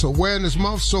Breast Cancer Awareness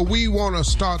Month, so we want to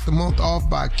start the month off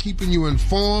by keeping you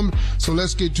informed. So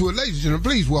let's get to it. Ladies and gentlemen,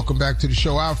 please welcome back to the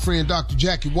show our friend Dr.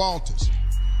 Jackie Walters.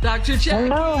 Dr. Jackie.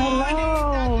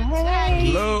 Hello. Hey.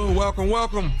 Hello.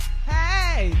 Welcome.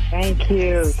 Hey. Thank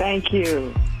you.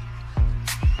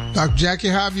 Dr. Jackie,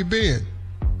 how have you been?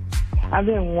 I've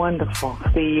been wonderful,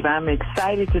 Steve. I'm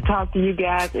excited to talk to you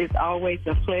guys. It's always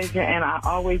a pleasure, and I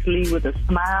always leave with a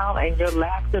smile, and your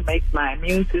laughter makes my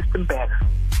immune system better.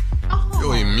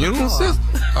 Your immune system?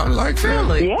 I like that.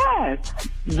 Really? Yes.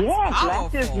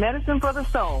 Laughter is medicine for the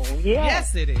soul.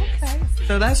 Yes, it is. Okay.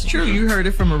 So that's true. You heard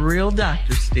it from a real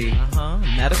doctor, Steve.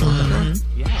 Medical.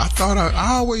 Yeah.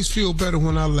 I always feel better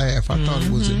when I laugh. I thought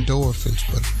it was endorphins,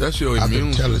 but that's your I've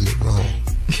been telling it wrong.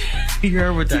 You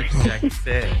heard what Dr. Jackie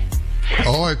said.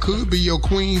 Oh, it could be your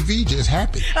Queen V just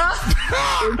happy.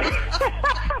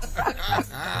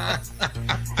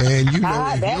 And you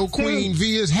know, if your Queen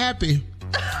V is happy,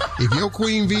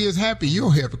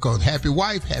 you're happy because happy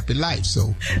wife, happy life.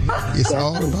 So it's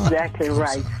all about exactly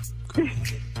right.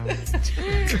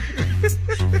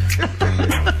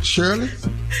 Shirley?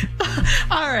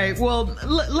 All right. Well,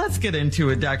 let's get into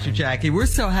it, Dr. Jackie. We're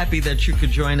so happy that you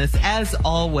could join us, as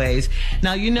always.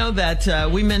 Now, you know that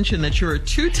we mentioned that you're a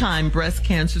two-time breast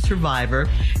cancer survivor.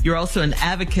 You're also an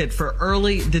advocate for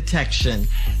early detection.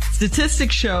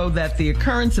 Statistics show that the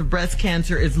occurrence of breast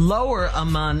cancer is lower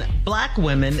among black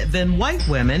women than white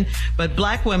women, but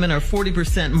black women are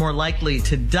 40% more likely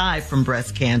to die from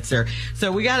breast cancer.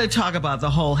 So we got to talk about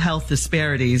the whole health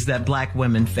disparities that black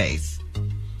women face.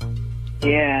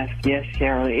 Yes,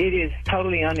 Shirley. It is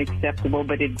totally unacceptable,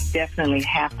 but it's definitely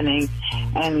happening.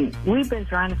 And we've been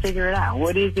trying to figure it out.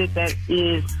 What is it that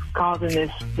is causing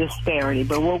this disparity?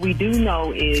 But what we do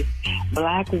know is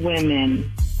black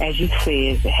women, as you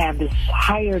said, have this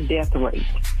higher death rate.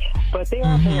 But there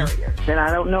are barriers, and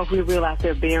I don't know if we realize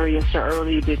there are barriers to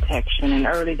early detection and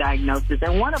early diagnosis.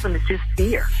 And one of them is just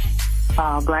fear.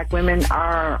 Black women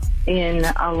are in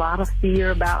a lot of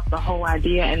fear about the whole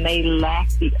idea, and they lack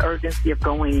the urgency of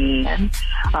going in.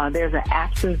 There's an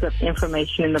absence of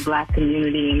information in the black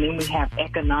community, and then we have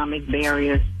economic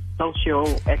barriers,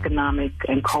 socio-economic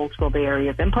and cultural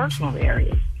barriers, and personal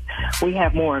barriers. We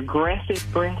have more aggressive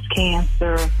breast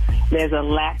cancer. There's a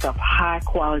lack of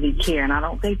high-quality care, and I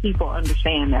don't think people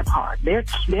understand that part. There's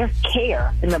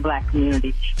care in the black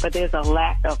community, but there's a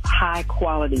lack of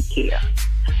high-quality care.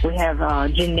 We have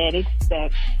genetics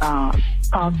that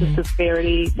causes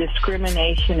disparity,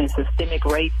 discrimination, and systemic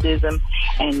racism,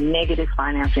 and negative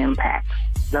financial impacts.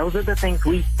 Those are the things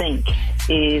we think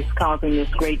is causing this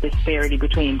great disparity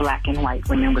between black and white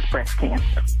women with breast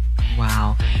cancer.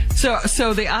 Wow.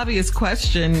 So the obvious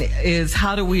question is,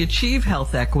 how do we achieve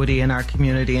health equity in our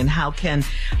community, and how can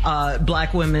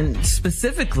black women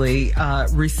specifically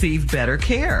receive better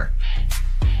care?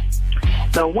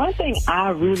 The one thing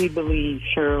I really believe,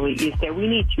 Shirley, is that we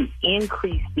need to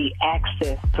increase the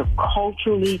access to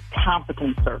culturally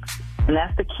competent services. And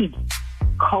that's the key.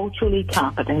 Culturally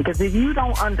competent. Because if you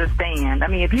don't understand, I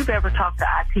mean, if you've ever talked to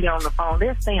IT on the phone,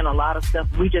 they're saying a lot of stuff.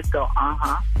 We just go,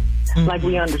 like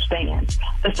we understand.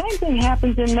 The same thing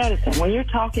happens in medicine. When you're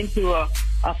talking to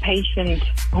a patient,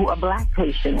 a black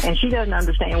patient, and she doesn't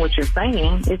understand what you're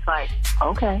saying, it's like,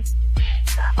 okay.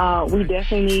 We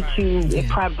definitely need to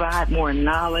provide more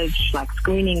knowledge, like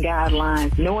screening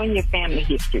guidelines, knowing your family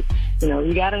history. You know,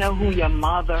 you got to know who your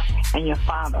mother and your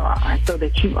father are so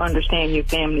that you understand your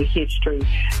family history.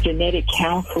 Genetic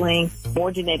counseling,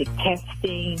 more genetic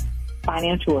testing,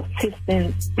 financial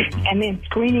assistance, and then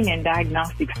screening and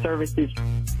diagnostic services,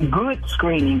 good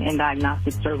screening and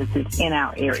diagnostic services in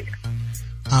our area.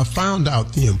 I found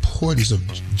out the importance of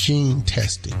gene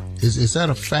testing. Is that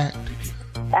a fact?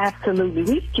 Absolutely.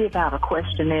 We give out a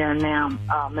questionnaire now,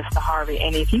 Mr. Harvey,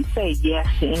 and if you say yes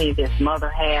to any of this, mother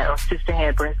had or sister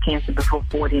had breast cancer before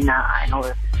 49,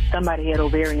 or somebody had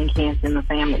ovarian cancer in the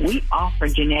family, we offer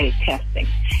genetic testing.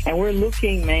 And we're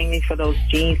looking mainly for those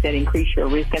genes that increase your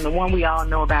risk. And the one we all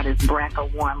know about is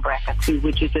BRCA1, BRCA2,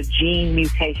 which is a gene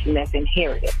mutation that's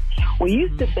inherited. We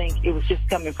used to think it was just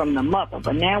coming from the mother,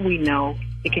 but now we know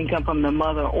it can come from the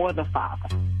mother or the father.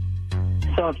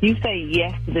 So if you say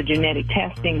yes to the genetic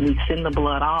testing, we send the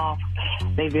blood off.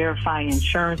 They verify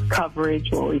insurance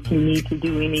coverage, or if you need to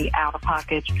do any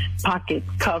out-of-pocket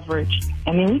coverage,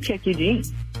 and then we check your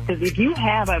genes. Because if you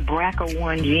have a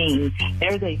BRCA1 gene,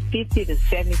 there's a 50 to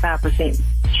 75%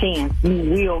 chance you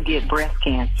will get breast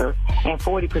cancer, and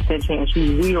 40% chance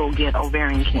you will get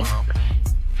ovarian cancer.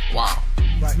 Wow.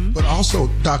 Right. But also,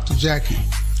 Dr. Jackie,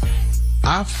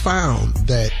 I found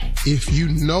that if you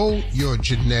know your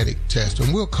genetic test,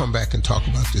 and we'll come back and talk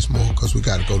about this more because we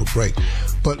got to go to break,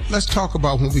 but let's talk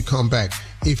about when we come back.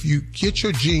 If you get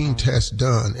your gene test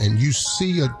done and you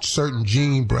see a certain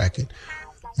gene bracket,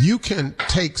 you can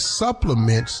take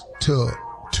supplements to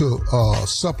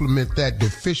supplement that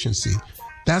deficiency.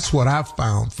 That's what I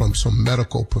found from some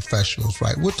medical professionals,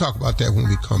 right? We'll talk about that when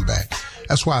we come back.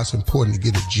 That's why it's important to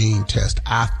get a gene test,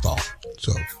 I thought.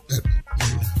 So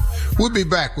we'll be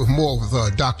back with more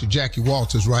with Dr. Jackie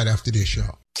Walters right after this,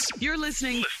 y'all. You're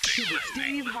listening to the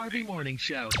Steve Harvey Morning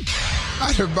Show. All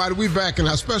right, everybody, we're back, and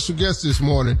our special guest this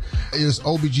morning is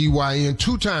OBGYN,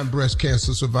 two-time breast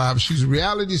cancer survivor. She's a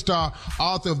reality star,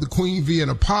 author of The Queen V,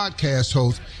 and a podcast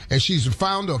host, and she's the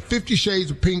founder of 50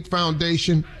 Shades of Pink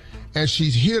Foundation, and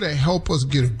she's here to help us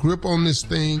get a grip on this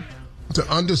thing, to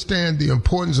understand the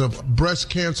importance of breast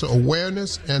cancer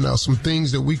awareness and some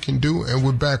things that we can do. And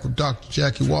we're back with Dr.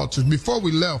 Jackie Walters. Before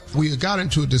we left, we got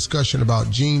into a discussion about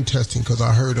gene testing because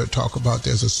I heard her talk about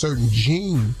there's a certain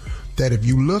gene that if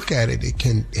you look at it, it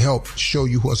can help show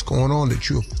you what's going on, that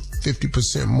you're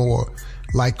 50% more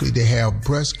likely to have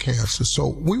breast cancer. So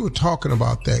we were talking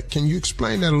about that. Can you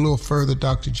explain that a little further,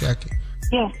 Dr. Jackie?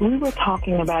 Yes, we were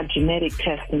talking about genetic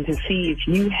testing to see if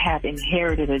you have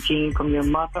inherited a gene from your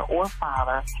mother or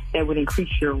father that would increase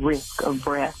your risk of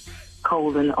breast,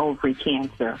 colon, ovary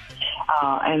cancer.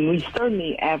 And we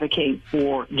certainly advocate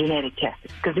for genetic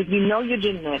testing, because if you know your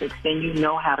genetics, then you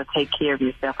know how to take care of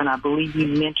yourself. And I believe you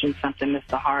mentioned something,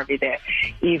 Mr. Harvey, that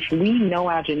if we know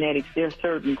our genetics, there are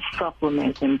certain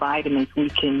supplements and vitamins we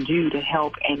can do to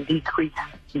help and decrease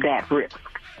that risk.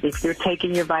 If you're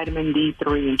taking your vitamin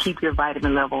D3 and keep your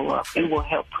vitamin level up, it will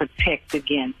help protect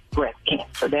against breast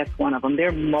cancer. That's one of them. There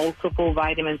are multiple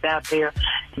vitamins out there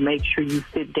to make sure you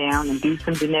sit down and do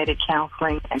some genetic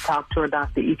counseling and talk to a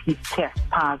doctor if you test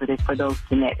positive for those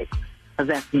genetics, because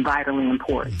that's vitally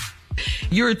important.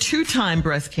 You're a two-time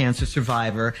breast cancer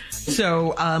survivor.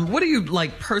 So what are you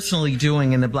personally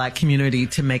doing in the Black community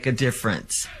to make a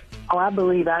difference? Oh, I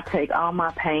believe I take all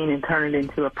my pain and turn it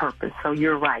into a purpose. So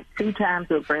you're right. 2 times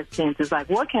with breast cancer. It's like,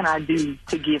 what can I do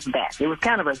to give back? It was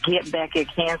kind of a get back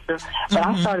at cancer. But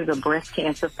I started a breast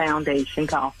cancer foundation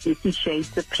called 50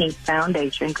 Shades of Pink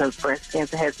Foundation, because breast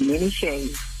cancer has many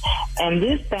shades. And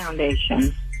this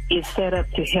foundation is set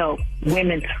up to help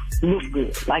women look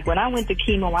good. Like when I went to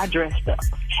chemo, I dressed up.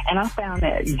 And I found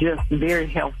that just very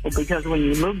helpful, because when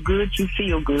you look good, you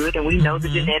feel good. And we know the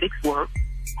genetics work.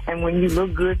 And when you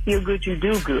look good, feel good, you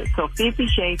do good. So 50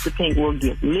 Shades of Pink will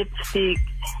give lipstick,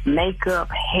 makeup,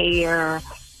 hair,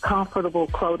 comfortable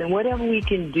clothing, whatever we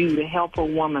can do to help a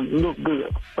woman look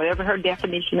good. Whatever her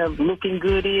definition of looking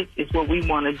good is what we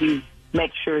want to do.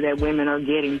 Make sure that women are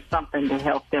getting something to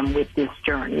help them with this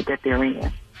journey that they're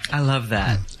in. I love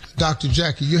that. Dr.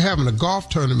 Jackie, you're having a golf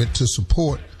tournament to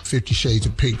support 50 Shades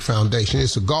of Pink Foundation.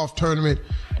 It's a golf tournament,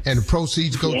 and the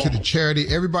proceeds go to the charity.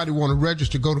 Everybody want to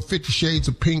register, go to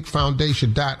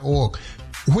 50shadesofpinkfoundation.org.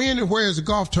 When and where is the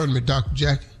golf tournament, Dr.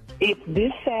 Jackie? It's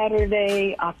this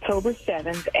Saturday, October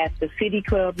 7th at the City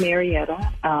Club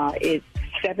Marietta. It's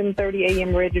 7:30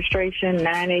 a.m. registration,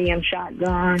 9 a.m.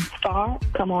 shotgun start.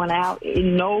 Come on out.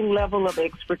 No level of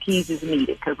expertise is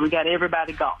needed, because we got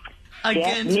everybody golfing.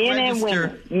 Again, men and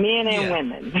women. Men and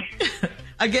women.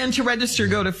 Again, to register,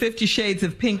 go to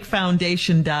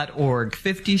 50shadesofpinkfoundation.org.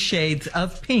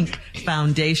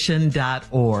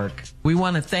 50shadesofpinkfoundation.org. We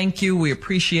want to thank you. We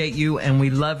appreciate you, and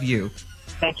we love you.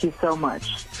 Thank you so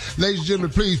much. Ladies and gentlemen,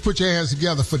 please put your hands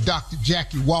together for Dr.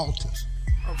 Jackie Walters.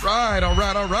 All right.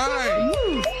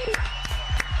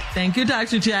 Thank you,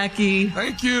 Dr. Jackie.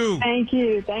 Thank you. Thank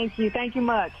you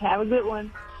much. Have a good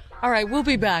one. All right, we'll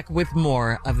be back with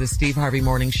more of the Steve Harvey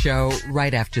Morning Show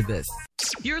right after this.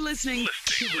 You're listening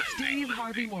to the Steve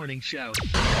Harvey Morning Show.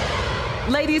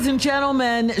 Ladies and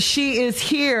gentlemen, she is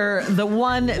here, the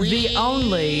one, the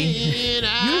only. You hear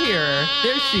her.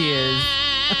 There she is.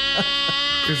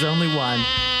 There's only one.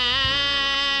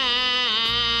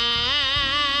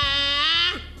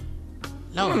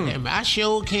 Lord, I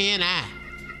sure can.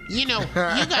 You know,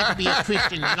 you got to be a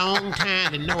Christian a long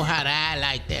time to know how to eye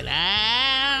like that.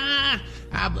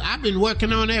 I've been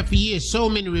working on that for years. So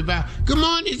many revivals. Good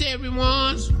morning,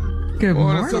 everyone. Good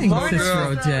morning, Sister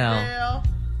Odell.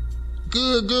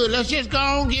 Good. Let's just go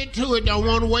on and get to it. Don't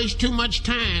want to waste too much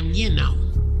time, you know.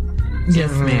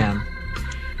 Yes, ma'am.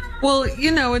 Well,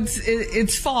 you know,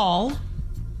 it's fall.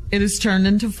 It has turned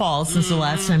into fall since the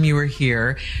last time you were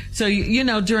here. So, you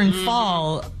know, during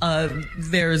fall,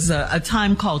 there's a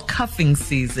time called cuffing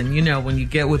season, you know, when you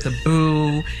get with a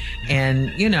boo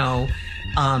and, you know,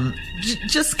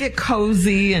 just get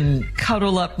cozy and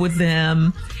cuddle up with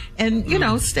them and, you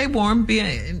know, stay warm,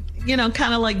 be, you know,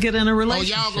 kind of like get in a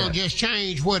relationship. Oh, y'all gonna just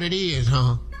change what it is,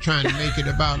 huh? Trying to make it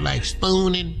about like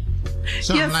spooning,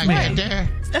 something yes, like ma'am. that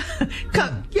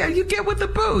there? Yeah, you get with a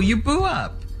boo. You boo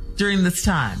up during this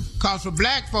time. Cause for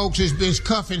black folks, it's been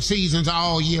cuffing seasons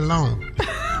all year long.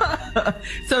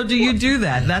 So do you do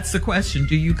that? That's the question.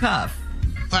 Do you cuff?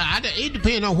 It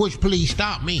depends on which police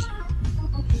stop me.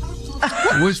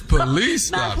 Which police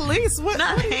stop? Not police. What?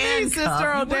 Not What do you mean,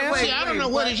 Sister Odell? See, I don't know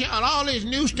what is y'all, all this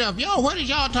new stuff. Y'all, what is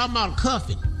y'all talking about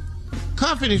cuffing?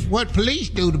 Cuffing is what police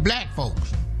do to black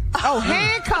folks. Oh,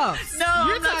 handcuffs. No,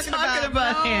 You're I'm not talking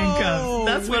about handcuffs.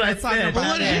 That's what I said. But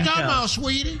what are you talking about,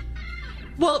 sweetie?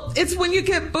 Well, it's when you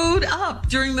get booed up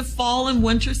during the fall and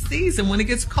winter season. When it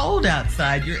gets cold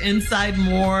outside, you're inside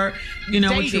more, you know,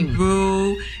 Dating. with your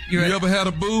boo. You ever had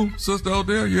a boo, Sister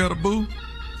Odell? You had a boo?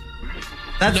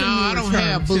 That's no, I don't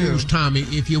have boos, Tommy.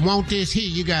 If you want this here,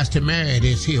 you guys to marry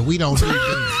this here. We don't do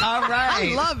boos. All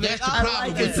right. I love it. That's the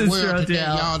problem with the world today,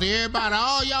 y'all. Everybody,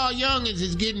 all y'all youngins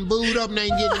is getting booed up and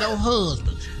ain't getting no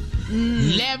husbands.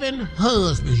 11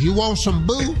 husbands. You want some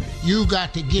boo? You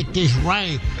got to get this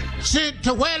ring.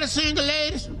 To wear the single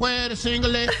ladies,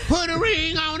 put a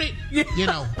ring on it. You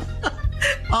know.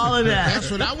 All of that.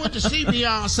 That's what I went to see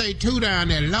Beyonce too down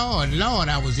there. Lord,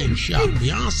 I was in shock.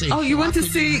 Beyonce. Oh, you went to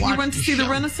see the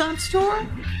Renaissance tour?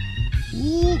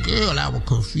 Ooh, girl, I was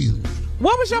confused.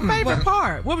 What was your favorite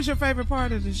part? What was your favorite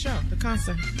part of the show, the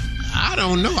concert? I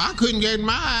don't know. I couldn't get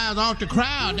my eyes off the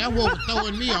crowd. That was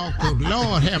throwing me off. Good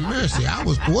Lord have mercy.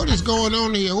 What is going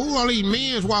on here? Who are these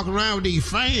men walking around with these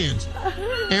fans?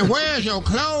 And where's your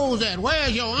clothes at?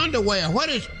 Where's your underwear? Why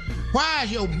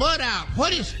is your butt out?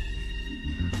 What is...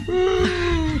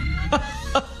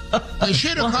 They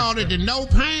should have called it the No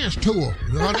Pants Tour.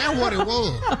 Well, that's what it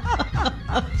was.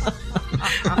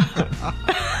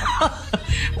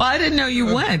 Well, I didn't know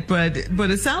you went, but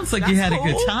it sounds like you had a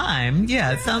good time.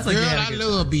 Yeah, it sounds like girl, you had a good time.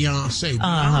 I love Beyonce.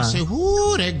 Beyonce,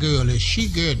 whoo, that girl is she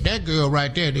good. That girl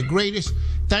right there, the greatest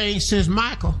thing since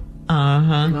Michael.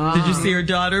 Did you see her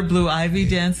daughter, Blue Ivy,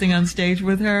 dancing on stage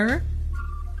with her?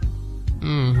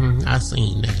 I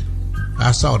seen that.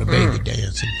 I saw the baby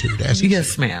dancing too. That's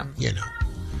yes, ma'am. You know.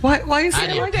 Why you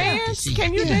saying like dance?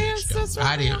 Can you dance, sister?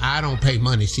 I don't pay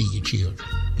money to see your children.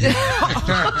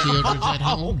 Children's at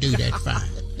home do that fine.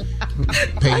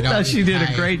 I thought she did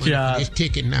a great job. This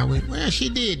ticket now. Well, she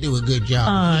did do a good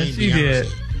job. She did.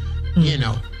 You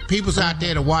know, people's out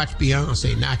there to watch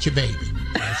Beyonce, not your baby.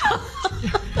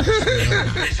 That's real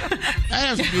nice.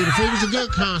 That was beautiful. It was a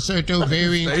good concert, though.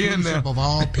 Very inclusive of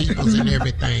all peoples and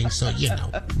everything. So, you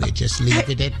know, we'll just leave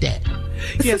it at that.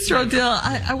 Yes, Rodell,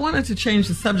 I wanted to change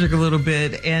the subject a little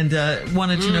bit and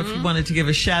wanted to know if you wanted to give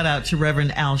a shout out to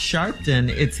Reverend Al Sharpton.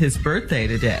 It's his birthday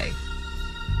today.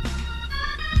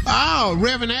 Oh,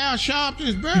 Reverend Al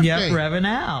Sharpton's birthday. Yep, Reverend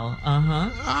Al.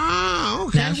 Oh,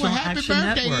 okay. National well, happy Action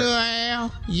birthday, Network. little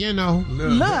Al. You know.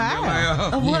 Little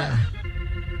Al. What? Yeah.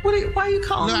 Why are you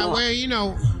calling him? Well, you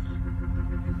know,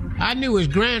 I knew his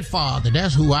grandfather.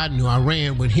 That's who I knew. I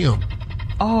ran with him.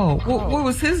 Oh, what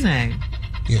was his name?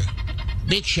 Yeah.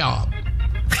 Big Sharp.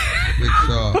 Big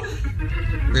Sharp.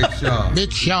 Big Sharp.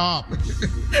 Big Sharp.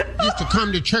 Used to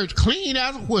come to church clean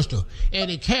as a whistle, and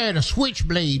he carried a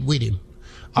switchblade with him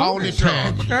all the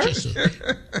time.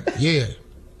 Yeah.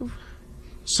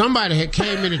 Somebody had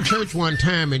came into church one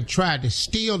time and tried to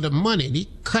steal the money. And he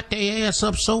cut their ass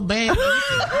up so bad.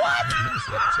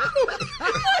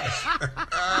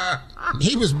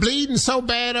 He was bleeding so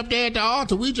bad up there at the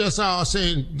altar. We just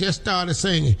started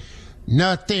singing,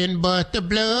 nothing but the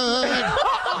blood,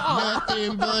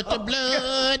 nothing but the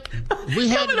blood. We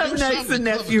had Coming up next, the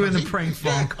nephew in the prank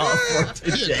phone call for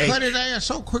today. He cut his ass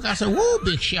so quick. I said, "Whoa,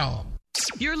 Big Shaw."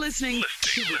 You're listening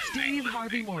to the Steve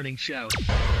Harvey Morning Show.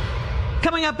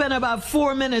 Coming up in about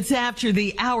 4 minutes after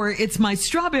the hour, it's my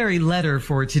strawberry letter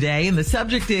for today. And the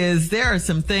subject is, there are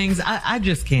some things I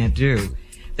just can't do.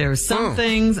 There are some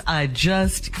things I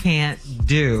just can't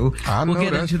do. We'll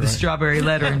get into the strawberry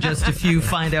letter in just a few,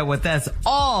 find out what that's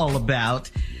all about.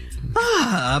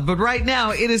 But right now,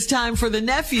 it is time for the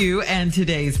nephew and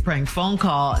today's prank phone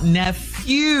call.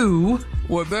 Nephew.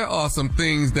 Well, there are some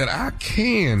things that I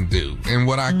can do. And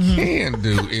what I can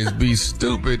do is be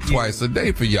stupid twice a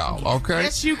day for y'all, okay?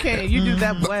 Yes, you can. You do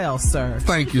that well, sir.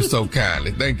 Thank you so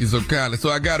kindly. Thank you so kindly. So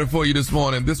I got it for you this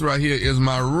morning. This right here is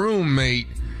my roommate,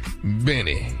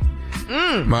 Benny.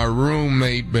 My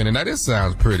roommate, Benny. Now, this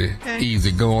sounds pretty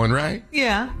easy going, right?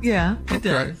 Yeah, it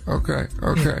does. Okay.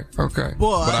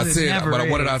 Boy, but I said,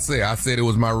 what did I say? I said it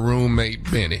was my roommate,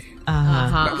 Benny.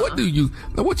 Now, what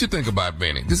you think about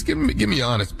Benny? Just give me your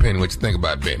honest opinion. What you think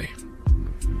about Benny?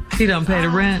 He don't pay the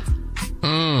rent.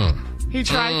 He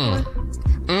tried.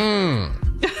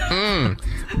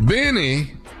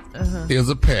 Benny is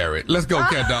a parrot. Let's go,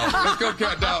 cat dog. Let's go,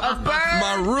 cat dog.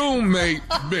 My roommate,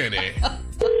 Benny.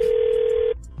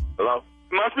 Hello?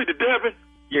 Must be the Devin?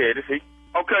 Yeah, this he.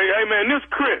 Okay, hey man, this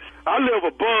Chris. I live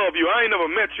above you. I ain't never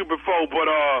met you before, but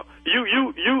you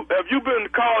have you been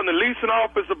calling the leasing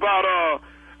office about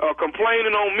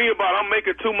complaining on me about I'm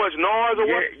making too much noise or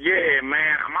what? Yeah,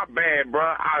 man. My bad,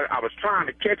 bro. I was trying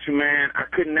to catch you, man. I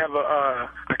could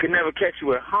never catch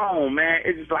you at home, man.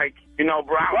 It's just like, you know,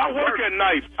 bro. I work at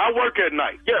night.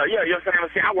 Yeah, you know what I'm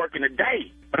saying? I work in the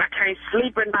day. But I can't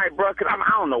sleep at night, bro, because I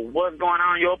don't know what's going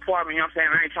on in your apartment. You know what I'm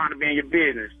saying? I ain't trying to be in your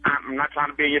business. I'm not trying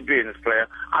to be in your business, player.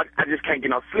 I just can't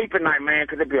get no sleep at night, man,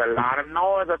 because there be a lot of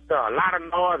noise up there, a lot of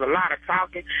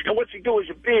talking. And what you do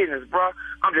is your business, bro.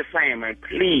 I'm just saying, man,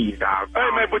 please, dog. Hey,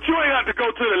 man, but you ain't have to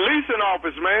go to the leasing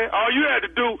office, man. All you had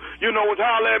to do, you know, was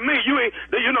holler at me.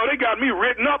 They got me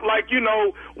written up like, you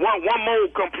know, one more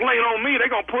complaint on me,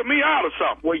 they gonna put me out or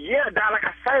something. Well, yeah, dog, like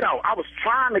I say, though, I was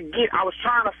trying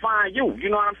to find you. You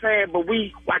know what I'm saying? But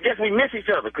I guess we miss each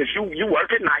other because you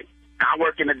work at night, I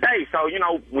work in the day. So, you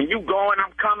know, when you going,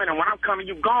 I'm coming, and when I'm coming,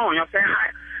 you going. You know what I'm saying?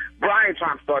 I ain't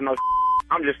trying to start no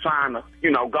I'm just trying to, you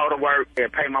know, go to work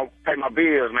and pay my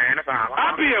bills, man. That's all.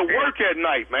 I be at work at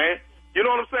night, man. You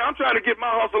know what I'm saying? I'm trying to get my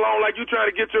hustle on like you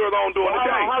trying to get yours on during the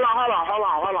day.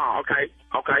 Hold on.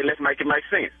 Okay, let's make it make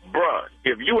sense. Bruh,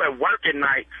 if you at work at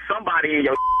night, somebody in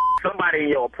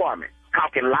your apartment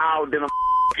talking loud than a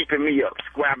keeping me up,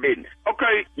 square business.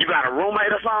 Okay. You got a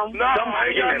roommate or something? No, I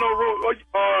ain't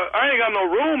got no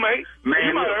roommate. Man,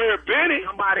 you might have heard Benny.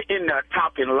 Somebody in there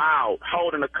talking loud,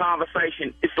 holding a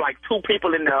conversation. It's like two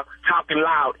people in there talking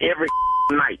loud every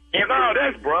night.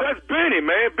 That's Benny,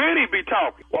 man. Benny be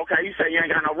talking. Okay, you say you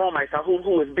ain't got no roommate, so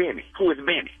who is Benny? Who is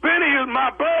Benny? Benny is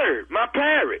my bird, my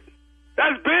parrot.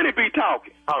 That's Benny be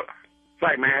talking. Oh,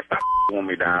 say, man, stop with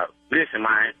me, dog. Listen,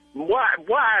 man. Why?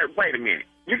 Wait a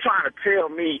minute. You trying to tell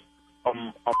me a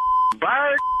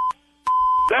bird?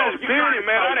 That's Benny,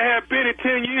 man. I done had Benny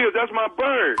 10 years. That's my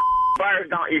bird. Birds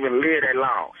don't even live that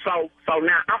long. So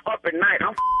now I'm up at night.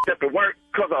 I'm up at work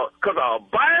because of a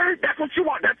bird? That's what you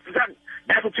want? That's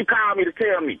what you call me to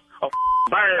tell me? A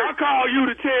bird? I call you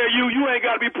to tell you ain't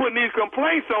got to be putting these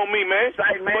complaints on me, man.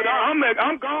 Say, man. But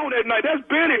I'm gone at night. That's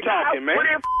Benny talking, man. What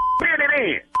if Benny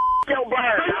then? Your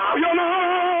bird, dog. Yo, no,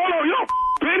 hold on. Yo,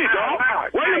 Benny, dog.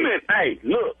 Wait a minute. Hey,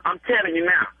 look, I'm telling you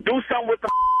now. Do something with the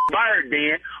bird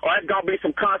then, or it's going to be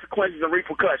some consequences and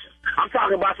repercussions. I'm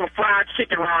talking about some fried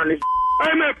chicken around this.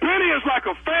 Hey, man, Benny is like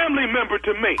a family member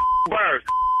to me. Birds.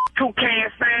 Toucan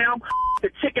Sam,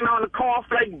 the chicken on the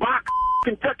cornflake box,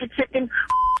 Kentucky chicken,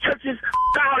 churches,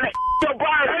 all that. Your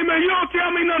bird. Hey, man, you don't tell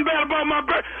me nothing bad about my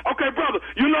bird. Okay, brother,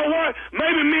 you know what?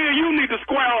 Maybe me and you need to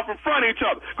square off in front of each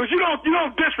other, because you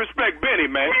don't disrespect Benny,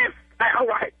 man. Hey, all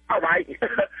right.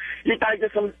 You think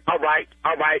this some? All right.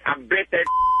 I bet that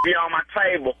be on my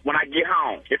table when I get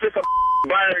home. If it's a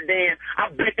bird, then I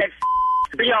bet that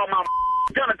be on my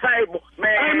dinner table,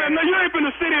 man. Hey, man, now you ain't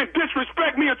finna sit here and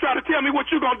disrespect me and try to tell me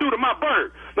what you gonna do to my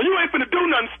bird. Now you ain't finna do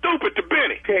nothing stupid to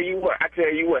Benny. I tell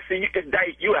you what. See,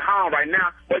 you at home right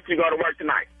now. Wait till you go to work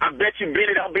tonight. I bet you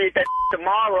Benny don't be at that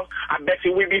tomorrow. I bet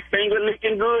you we be finger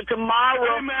licking good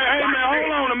tomorrow. Hey, man,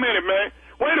 hold on a minute, man.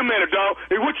 Wait a minute, dog.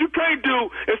 What you can't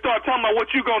do is start talking about out what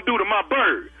you gonna do to my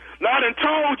bird. Now, I done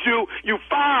told you, you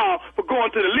filed for going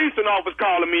to the leasing office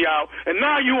calling me out, and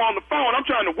now you on the phone. I'm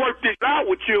trying to work this out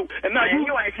with you, and now Man,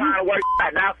 you ain't trying to work it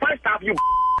out. Now, first off, you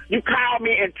call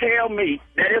me and tell me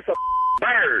that it's a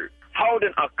bird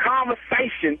holding a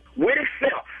conversation with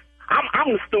itself. I'm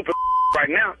the stupid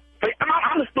right now.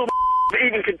 I'm the stupid to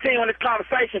even continue this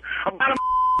conversation about a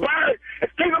bird that's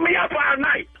keeping me up all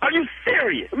night. Are you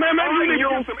serious? Man, maybe you need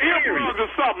to get some earplugs or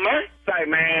something, man. Say,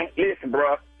 man, listen,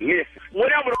 bro. Listen.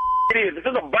 Whatever the it is, if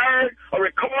it's a bird, a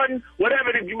recording, whatever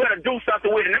it is, you better do something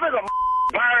with it. And if it's a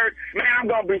bird, man, I'm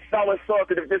going to be so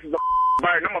insulted if this is a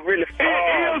bird. I'm going to really... It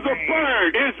is a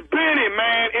bird. It's Benny,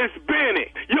 man. It's Benny.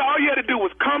 All you had to do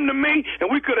was come to me, and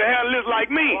we could have handled this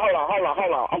like me. Hold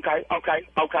on. Okay.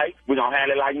 We're going to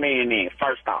handle it like me and then.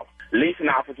 First off, leasing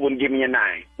office wouldn't give me your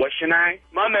name. What's your name?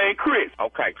 My name, Chris.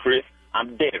 Okay, Chris.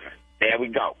 I'm Devin. There we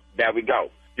go.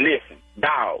 Listen,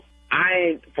 dog, I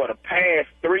ain't, for the past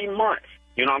 3 months,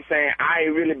 you know what I'm saying, I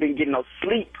ain't really been getting no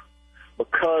sleep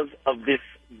because of this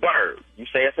bird. You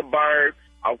say it's a bird.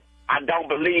 I don't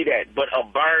believe that, but a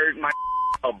bird,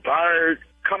 a bird,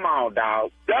 come on,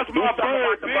 dog. That's my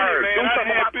bird, Benny, man. I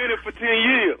had Benny for 10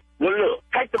 years. Well, look,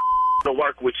 take the to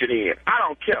work with you then. I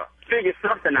don't care. Figure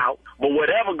something out, but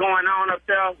whatever going on up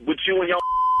there with you and your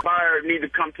bird need to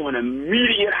come to an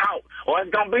immediate halt, or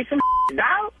it's going to be some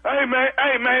dog. Hey,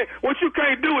 man, what you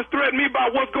can't do is threaten me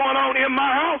about what's going on in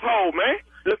my household, man.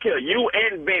 Look here, you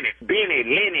and Benny,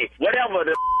 Lenny, whatever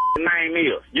the name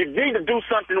is, you need to do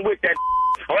something with that,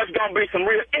 or it's going to be some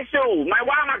real issues. Man,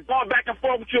 why am I going back and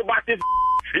forth with you about this,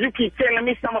 and you keep telling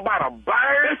me something about a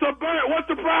bird? It's a bird. What's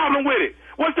the problem with it?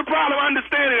 What's the problem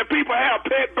understanding that people have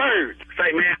pet birds?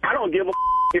 Say, man, I don't give a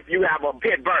if you have a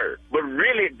pet bird, but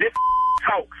really, this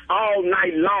talks all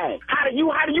night long. How do you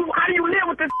live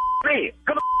with this man?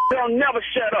 Because don't never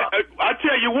shut up. I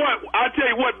tell you what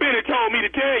Benny told me to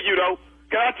tell you, though.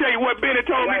 Can I tell you what Benny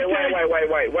told me to tell you?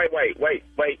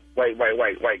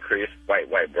 Wait, Chris.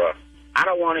 Wait, bro. I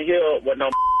don't want to hear what no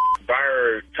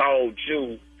bird told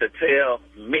you to tell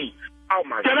me. Oh,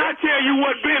 my God. Can I tell you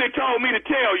what Benny told me to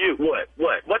tell you? What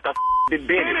the did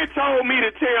Benny? Benny told me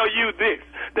to tell you this,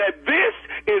 that this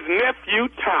is Nephew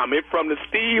Tommy from the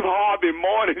Steve Harvey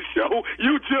Morning Show.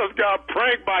 You just got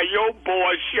pranked by your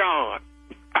boy, Sean.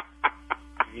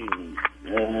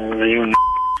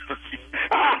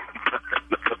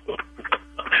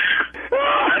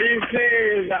 Are you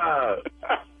serious, dog?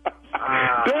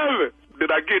 David,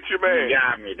 did I get you, man? You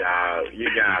got me, dog. You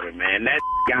got me, man. That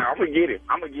guy, I'm gonna get him.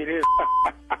 I'm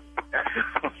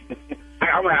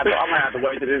gonna have to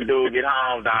wait till this dude get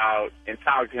home, dog, and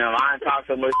talk to him. I ain't talk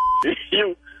so much to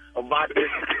you about this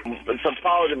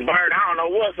supposed bird. I don't know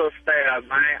what's upstairs,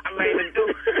 man. I mean, the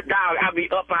dude, dog, I be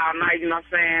up all night. You know what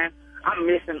I'm saying? I'm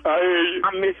missing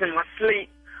my sleep.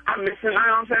 I'm missing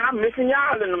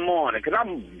y'all in the morning because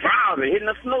I'm drowsy, hitting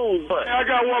the snooze button. I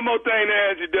got one more thing to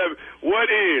ask you, Debbie.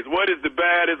 What is the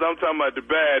baddest, I'm talking about the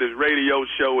baddest radio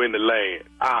show in the land?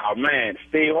 Oh, man,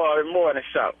 Steve Harvey Morning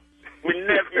Show. We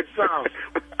never song.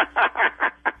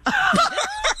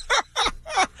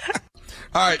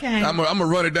 All right, okay. I'm going to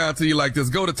run it down to you like this.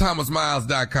 Go to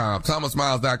thomasmiles.com,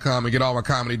 thomasmiles.com, and get all my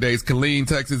comedy dates. Killeen,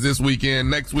 Texas this weekend.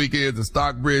 Next weekend in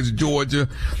Stockbridge, Georgia.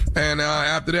 And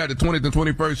after that, the 20th and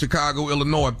 21st, Chicago,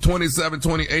 Illinois. 27th,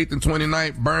 28th, and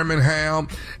 29th, Birmingham,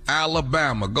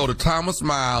 Alabama. Go to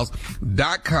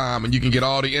thomasmiles.com, and you can get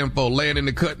all the info. Laying in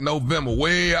the cut November,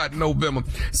 way out in November.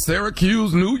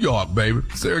 Syracuse, New York, baby.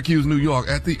 Syracuse, New York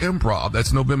at the Improv.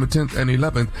 That's November 10th and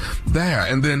 11th there.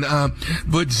 And then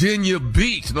Virginia Beach,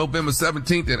 November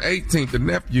 17th and 18th. The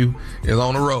nephew is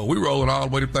on the road. We rolling all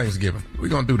the way to Thanksgiving. We're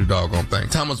going to do the doggone thing.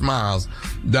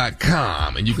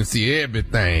 thomasmiles.com, and you can see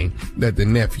everything that the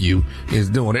nephew is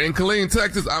doing. In Killeen,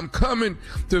 Texas, I'm coming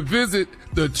to visit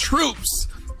the troops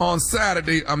on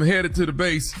Saturday. I'm headed to the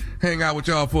base, hang out with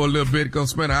y'all for a little bit, go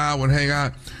spend an hour and hang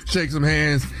out, shake some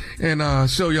hands, and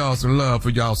show y'all some love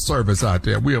for y'all service out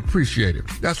there. We appreciate it.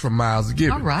 That's from Miles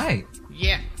Giving. All right.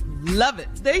 Yeah. Love it.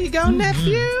 There you go,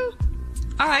 nephew.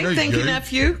 All right, thank you,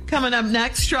 nephew. Coming up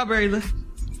next,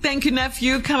 Thank you,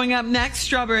 nephew. Coming up next,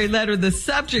 Strawberry Letter. The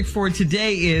subject for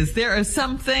today is, there are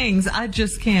some things I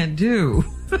just can't do.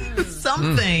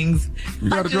 Some things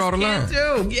you gotta draw the line.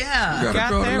 Do. Yeah. You gotta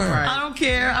draw the line. Right. I don't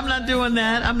care. I'm not doing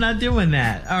that.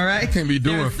 All right. I can't be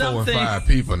doing 4 and 5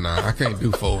 people now. I can't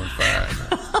do 4 and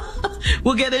 5.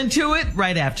 We'll get into it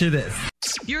right after this.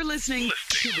 You're listening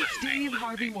to the Steve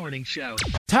Harvey Morning Show.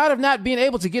 Tired of not being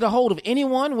able to get a hold of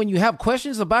anyone when you have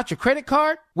questions about your credit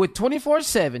card? With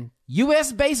 24/7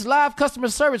 U.S.-based live customer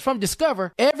service from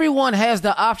Discover, everyone has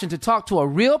the option to talk to a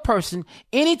real person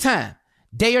anytime,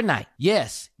 day or night.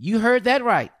 Yes, you heard that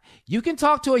right. you can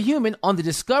talk to a human on the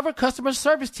Discover customer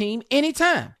service team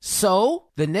anytime. So,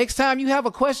 the next time you have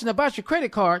a question about your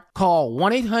credit card, call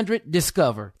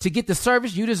 1-800-DISCOVER to get the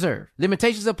service you deserve.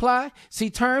 Limitations apply. See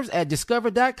terms at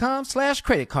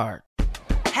discover.com/credit card.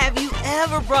 Have you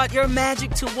ever brought your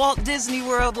magic to Walt Disney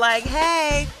World like,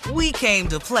 hey, we came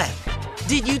to play?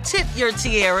 Did you tip your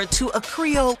tiara to a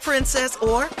Creole princess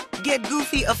or get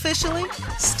goofy officially?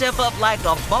 Step up like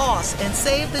a boss and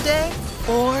save the day?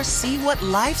 Or see what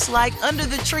life's like under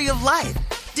the tree of life?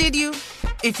 Did you?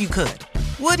 If you could.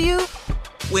 Would you?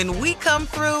 When we come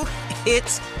through,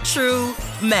 it's true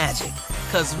magic.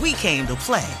 'Cause we came to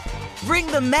play. Bring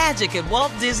the magic at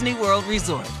Walt Disney World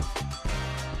Resort.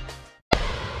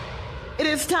 It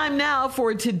is time now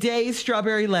for today's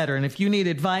Strawberry Letter. And if you need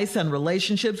advice on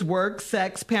relationships, work,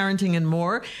 sex, parenting, and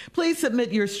more, please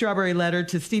submit your Strawberry Letter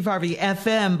to Steve Harvey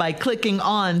FM by clicking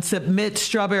on Submit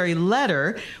Strawberry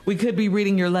Letter. We could be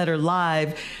reading your letter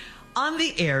live on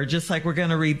the air, just like we're going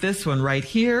to read this one right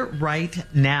here, right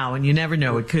now. And you never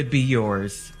know, it could be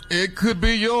yours. It could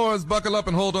be yours. Buckle up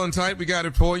and hold on tight. We got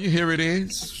it for you. Here it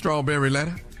is. Strawberry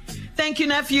Letter. Thank you,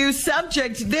 nephew.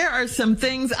 Subject, there are some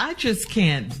things I just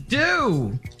can't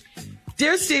do.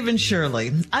 Dear Stephen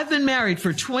Shirley, I've been married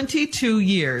for 22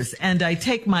 years and I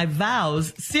take my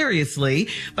vows seriously,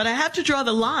 but I have to draw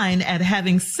the line at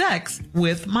having sex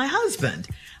with my husband.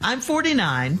 I'm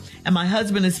 49 and my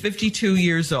husband is 52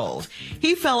 years old.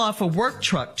 He fell off a work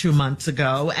truck 2 months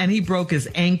ago and he broke his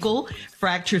ankle,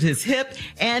 fractured his hip,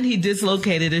 and he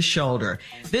dislocated his shoulder.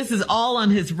 This is all on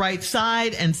his right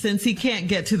side, and since he can't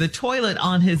get to the toilet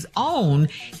on his own,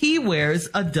 he wears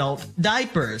adult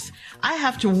diapers. I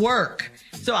have to work,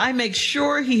 so I make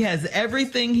sure he has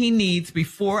everything he needs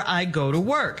before I go to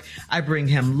work. I bring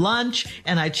him lunch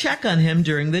and I check on him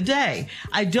during the day.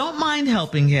 I don't mind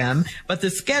helping him, but the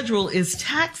schedule is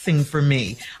taxing for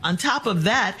me. On top of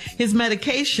that, his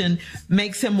medication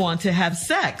makes him want to have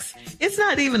sex. It's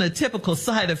not even a typical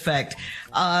side effect,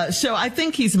 so I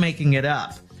think he's making it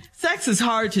up. Sex is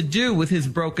hard to do with his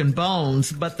broken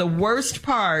bones, but the worst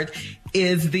part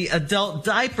is the adult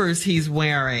diapers he's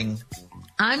wearing.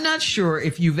 I'm not sure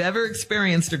if you've ever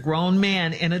experienced a grown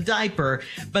man in a diaper,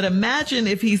 but imagine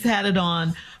if he's had it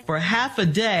on for half a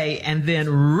day and then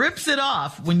rips it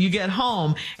off when you get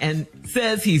home and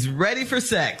says he's ready for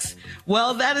sex.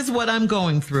 Well, that is what I'm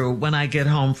going through when I get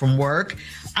home from work.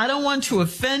 I don't want to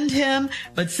offend him,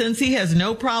 but since he has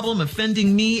no problem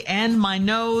offending me and my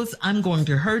nose, I'm going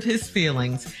to hurt his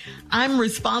feelings. I'm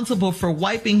responsible for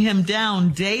wiping him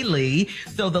down daily,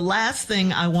 so the last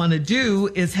thing I want to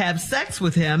do is have sex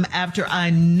with him after I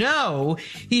know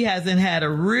he hasn't had a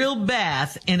real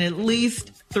bath in at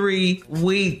least 3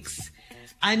 weeks.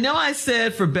 I know I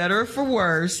said for better or for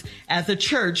worse at the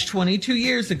church 22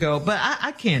 years ago, but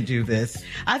I can't do this.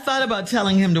 I thought about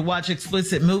telling him to watch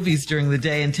explicit movies during the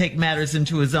day and take matters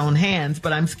into his own hands,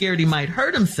 but I'm scared he might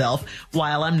hurt himself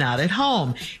while I'm not at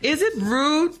home. Is it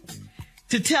rude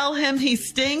to tell him he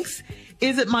stinks?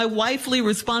 Is it my wifely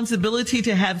responsibility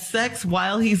to have sex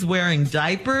while he's wearing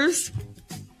diapers?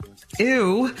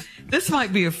 Ew, this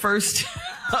might be a first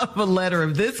of a letter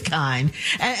of this kind.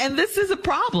 And this is a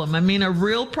problem. I mean, a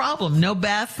real problem. No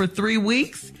bath for 3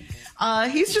 weeks.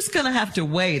 He's just going to have to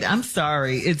wait. I'm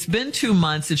sorry. It's been 2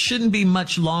 months. It shouldn't be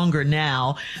much longer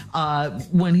now,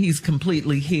 when he's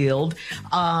completely healed.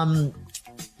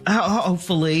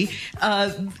 Hopefully.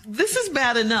 This is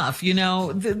bad enough, you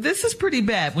know. This is pretty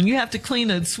bad. When you have to clean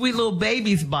a sweet little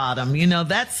baby's bottom, you know,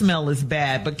 that smell is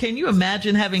bad. But can you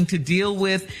imagine having to deal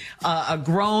with a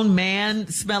grown man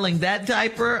smelling that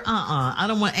diaper? I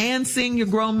don't want, and seeing your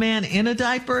grown man in a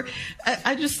diaper.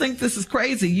 I just think this is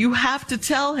crazy. You have to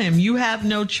tell him you have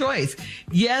no choice.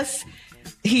 Yes,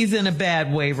 he's in a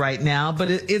bad way right now, but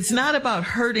it's not about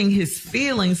hurting his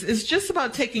feelings. It's just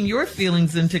about taking your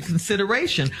feelings into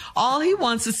consideration. All he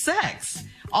wants is sex.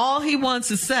 All he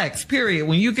wants is sex, period.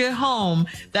 When you get home,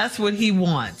 that's what he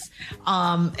wants.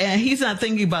 And he's not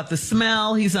thinking about the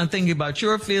smell. He's not thinking about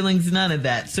your feelings, none of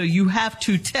that. So you have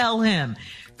to tell him.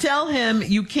 Tell him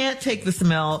you can't take the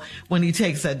smell when he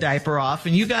takes that diaper off.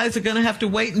 And you guys are going to have to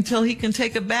wait until he can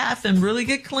take a bath and really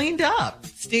get cleaned up.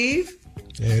 Steve?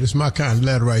 Yeah, this is my kind of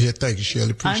letter right here. Thank you,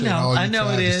 Shirley. Appreciate all you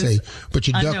tried to say. But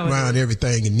you ducked around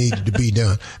everything that needed to be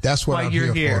done. That's what I'm here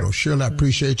for, though. Shirley, I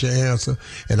appreciate your answer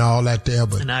and all that there.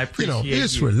 But, and I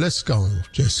appreciate let's go and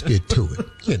just get to it.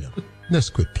 You know,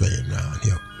 let's quit playing around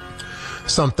here.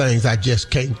 Some things I just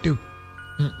can't do.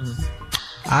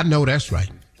 I know that's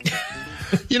right.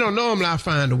 You know, normally I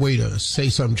find a way to say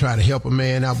something, try to help a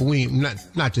man out, but we ain't,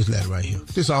 not this letter right here.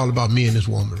 This is all about me and this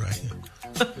woman right here.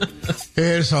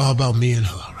 It's all about me and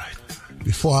her, right?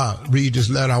 Before I read this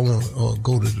letter, I want to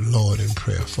go to the Lord in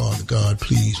prayer. Father God,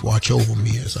 please watch over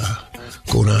me as I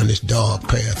go down this dark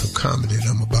path of comedy that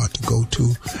I'm about to go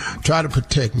to. Try to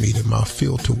protect me that my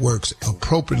filter works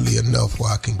appropriately enough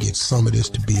where I can get some of this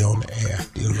to be on the air.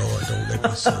 Dear Lord, don't let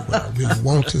me say what I really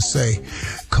want to say,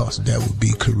 because that would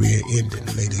be career ending.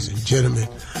 Ladies and gentlemen,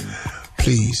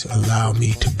 please allow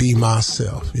me to be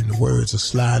myself. In the words of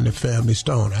Sly and the Family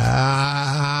Stone,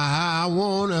 I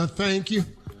want to thank you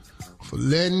for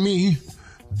letting me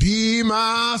be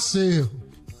myself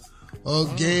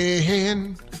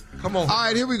again. Come on. All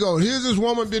right, here we go. Here's this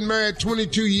woman, been married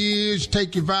 22 years.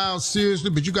 Take your vows seriously,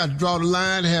 but you got to draw the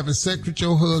line having sex with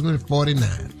your husband at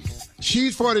 49.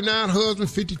 She's 49,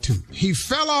 husband 52. He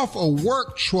fell off a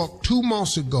work truck 2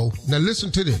 months ago. Now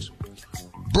listen to this.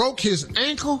 Broke his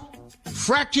ankle,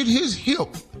 fractured his hip,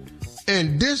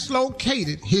 and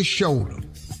dislocated his shoulder.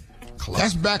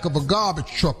 That's back of a garbage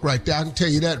truck right there. I can tell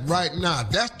you that right now.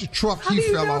 That's the truck he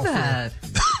fell off of.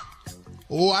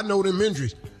 Oh, I know them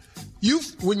injuries.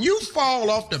 When you fall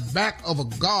off the back of a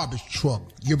garbage truck,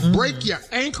 you break your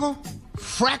ankle,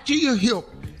 fracture your hip,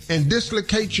 and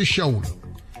dislocate your shoulder.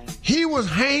 He was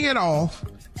hanging off,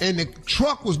 and the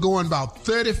truck was going about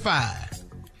 35.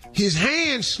 His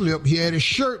hand slipped. He had his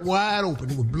shirt wide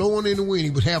open. It was blowing in the wind. He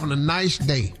was having a nice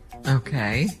day.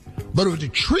 Okay. But it was a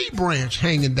tree branch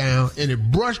hanging down, and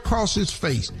it brushed across his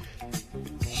face.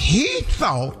 He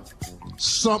thought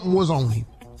something was on him.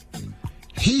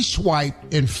 He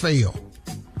swiped and fell.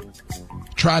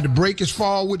 Tried to break his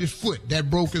fall with his foot. That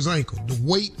broke his ankle. The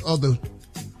weight of the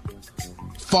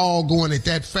fall going at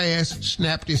that fast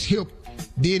snapped his hip.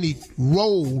 Then he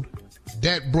rolled.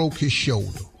 That broke his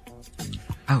shoulder.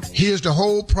 Oh. Here's the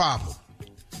whole problem.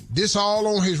 This all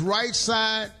on his right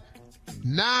side.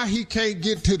 Now he can't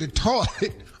get to the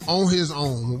toilet on his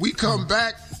own. When we come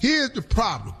back, here's the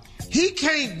problem. He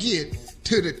can't get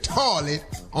to the toilet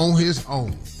on his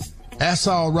own. That's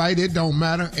all right. It don't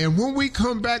matter. And when we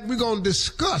come back, we're going to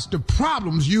discuss the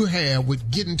problems you have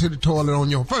with getting to the toilet on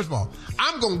your own. First of all,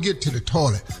 I'm going to get to the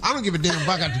toilet. I don't give a damn if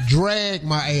I got to drag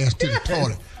my ass to the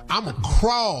toilet. I'm going to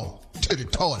crawl to the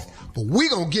toilet. But we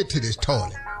going to get to this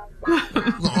toilet. We're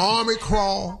going to army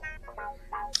crawl.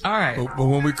 All right. But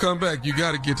when we come back, you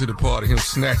got to get to the part of him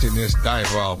snatching this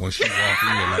diaper off when she walked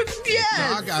in. Like, yes.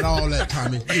 No, I got all that,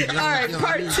 Tommy. All right.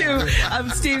 Part 2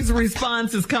 of Steve's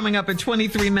response is coming up at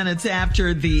 23 minutes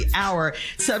after the hour.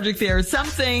 Subject there, some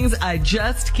things I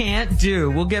just can't do.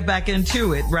 We'll get back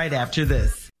into it right after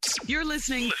this. You're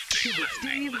listening to the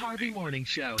Steve Harvey Morning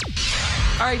Show.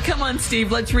 All right, come on,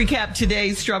 Steve. Let's recap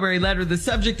today's Strawberry Letter. The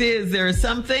subject is, there are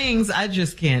some things I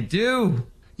just can't do.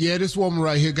 Yeah, this woman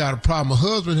right here got a problem. Her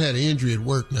husband had an injury at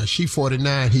work. Now, she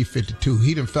 49, he 52.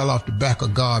 He done fell off the back of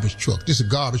a garbage truck. This is a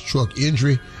garbage truck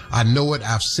injury. I know it.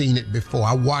 I've seen it before.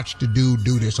 I watched the dude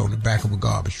do this on the back of a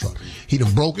garbage truck. He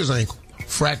done broke his ankle,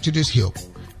 fractured his hip,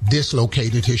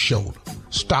 dislocated his shoulder.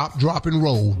 Stop, drop, and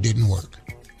roll didn't work.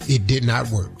 It did not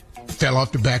work. Fell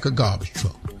off the back of a garbage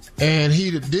truck. And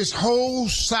this whole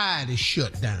side is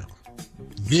shut down.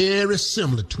 Very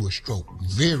similar to a stroke.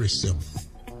 Very similar.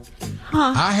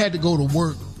 Huh. I had to go to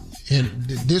work, and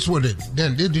this would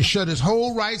then it just shut his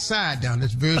whole right side down.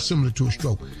 That's very similar to a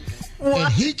stroke. What?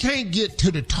 And he can't get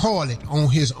to the toilet on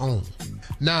his own.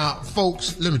 Now,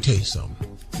 folks, let me tell you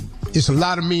something. It's a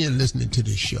lot of men listening to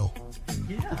this show.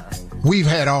 Yeah. We've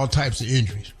had all types of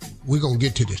injuries. We're going to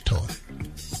get to this toilet.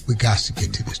 We got to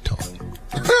get to this toilet.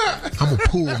 I'm going to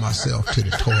pull myself to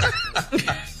the toilet.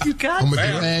 You got I'm going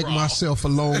to drag myself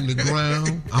along the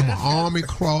ground. I'm going to army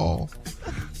crawl.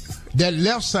 That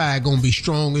left side going to be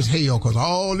strong as hell, because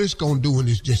all it's going to do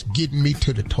is just getting me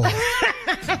to the toilet.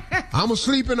 I'm going to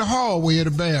sleep in the hallway of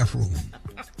the bathroom.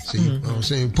 See, you know what I'm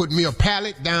saying? Put me a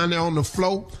pallet down there on the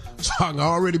floor so I can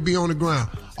already be on the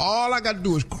ground. All I got to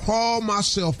do is crawl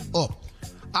myself up.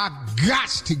 I got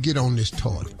to get on this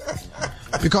toilet.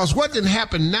 Because what didn't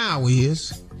happen now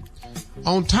is,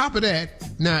 on top of that,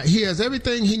 now he has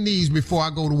everything he needs before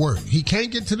I go to work. He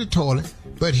can't get to the toilet,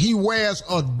 but he wears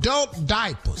adult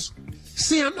diapers.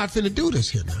 See, I'm not finna do this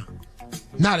here now.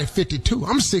 Not at 52.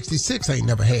 I'm 66, I ain't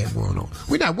never had one on.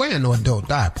 We're not wearing no adult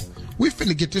diaper. We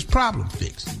finna get this problem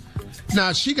fixed.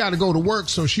 Now, she got to go to work,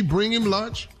 so she bring him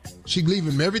lunch. She leave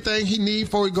him everything he need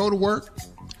before he go to work.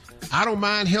 I don't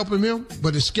mind helping him,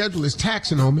 but his schedule is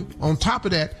taxing on me. On top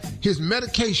of that, his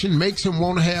medication makes him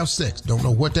want to have sex. Don't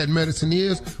know what that medicine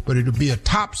is, but it'll be a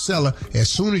top seller as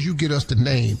soon as you get us the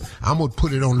name. I'm going to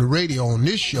put it on the radio on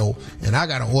this show, and I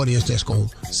got an audience that's going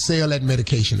to sell that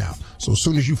medication out. So as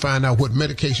soon as you find out what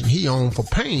medication he on for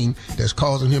pain that's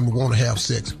causing him to want to have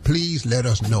sex, please let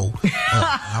us know.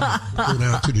 I'm going to go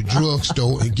down to the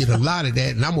drugstore and get a lot of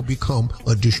that, and I'm going to become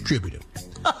a distributor.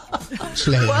 /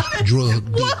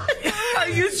 drug dealer. What are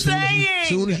you saying? As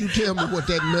soon as you tell me what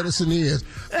that medicine is,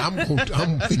 I'm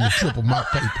finna triple my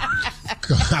paper.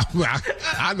 Cause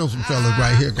I know some fellas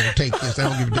right here gonna take this. I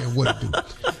don't give a damn what it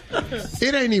do.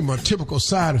 It ain't even a typical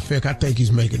side effect I think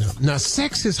he's making up. Now,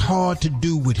 sex is hard to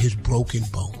do with his broken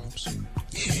bones.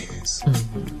 Yes.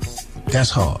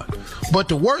 That's hard. But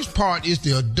the worst part is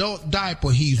the adult diaper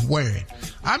he's wearing.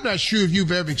 I'm not sure if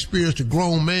you've ever experienced a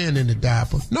grown man in a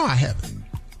diaper. No, I haven't.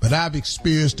 But I've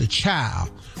experienced a child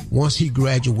once he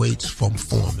graduates from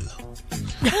formula.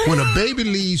 When a baby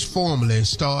leaves formula and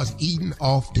starts eating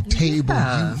off the table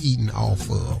you eating off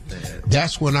of,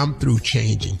 that's when I'm through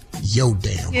changing your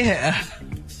damn. Yeah.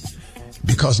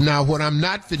 Because now what I'm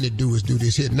not finna do is do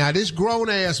this here. Now this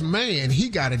grown-ass man, he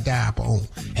got a diaper on.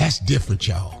 That's different,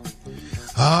 y'all.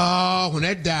 Oh, when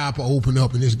that diaper open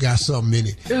up and it's got something in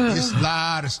it, there's a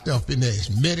lot of stuff in there.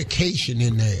 It's medication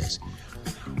in there.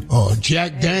 Oh,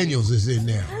 Jack Daniels is in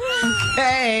there.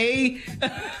 Okay.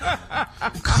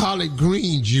 Collard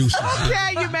green juices.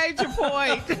 Okay, you made your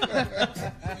point.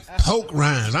 Poke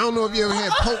rinds. I don't know if you ever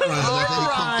had poke rinds like that.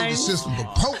 They come through the system, but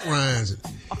poke rinds.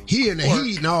 He in there,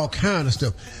 he eating all kind of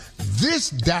stuff. This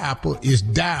diaper is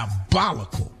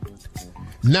diabolical.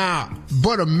 Now,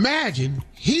 but imagine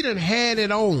he done had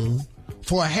it on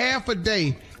for half a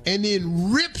day and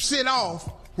then rips it off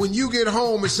when you get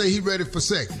home and say he ready for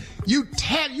sex. You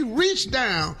reach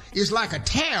down, it's like a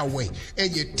tearaway,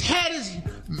 and you tat his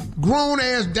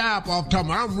grown-ass diaper off talking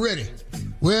about, I'm ready.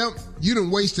 Well, you done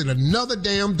wasted another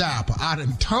damn diaper. I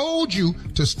done told you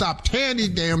to stop tearing these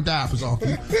damn diapers off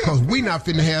you because we not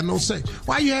finna have no sex.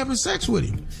 Why you having sex with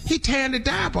him? He tearing the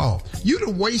diaper off. You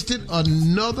done wasted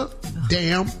another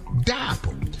damn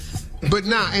diaper. But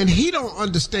now, and he don't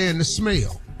understand the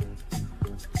smell.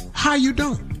 How you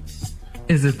doing?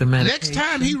 Is it the medication? Next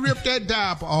time he ripped that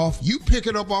diaper off, you pick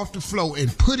it up off the floor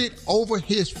and put it over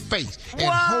his face and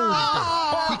hold it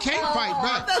there. He can't fight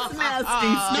back. That's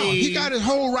nasty, Steve. No, he got his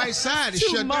whole right side is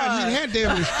shut down. He had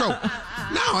damn near stroke.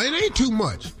 No, it ain't too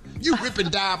much. You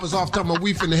ripping diapers off, talking about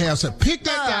we finna have some. Pick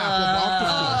that diaper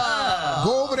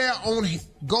off the floor.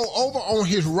 Go over on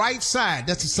his right side.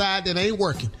 That's the side that ain't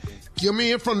working. Come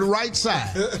in from the right side.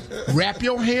 Wrap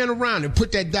your hand around and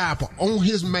put that diaper on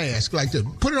his mask like this.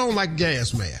 Put it on like a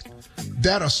gas mask.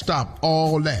 That'll stop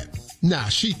all that. Now,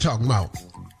 she talking about,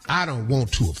 I don't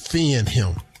want to offend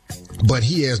him, but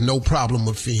he has no problem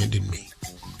offending me.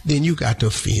 Then you got to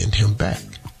offend him back.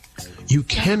 You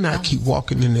cannot keep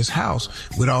walking in this house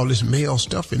with all this male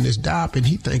stuff in this diaper and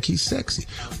he think he's sexy.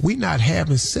 We not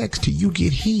having sex till you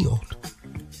get healed.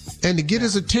 And to get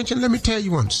his attention, let me tell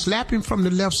you one. Slap him from the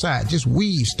left side. Just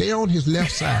weave. Stay on his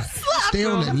left side. Stay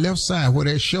on that left side where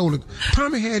that shoulder.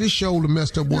 Tommy had his shoulder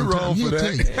messed up one time. He'll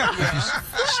tell you.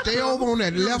 Stay over on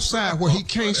that left side where he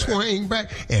can't swing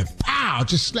back and pow,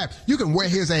 just slap. You can wear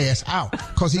his ass out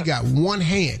because he got one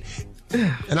hand.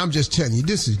 And I'm just telling you,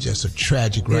 this is just a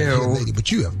tragic right here, lady.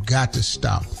 But you have got to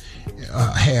stop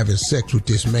having sex with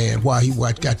this man while he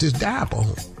got this diaper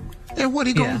on. And what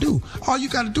he gonna do? All you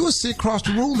gotta do is sit across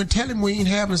the room and tell him we ain't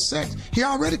having sex. He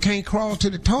already can't crawl to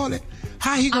the toilet.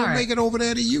 How he gonna make it over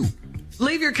there to you?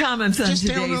 Leave your comments on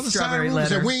today's Strawberry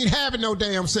Letter. We ain't having no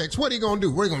damn sex. What are you gonna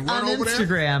do? We're gonna run over there? On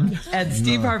Instagram at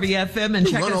Steve Harvey FM and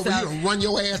check us out. You run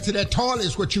your ass to that toilet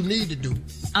is what you need to do.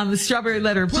 On the Strawberry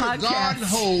Letter podcast. Put a garden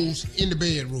hose in the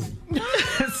bedroom.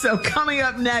 So coming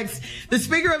up next, the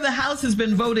Speaker of the House has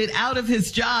been voted out of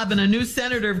his job and a new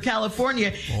senator of California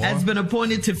has been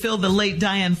appointed to fill the late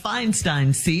Dianne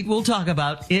Feinstein seat. We'll talk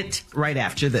about it right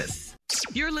after this.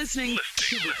 You're listening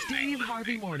to the Steve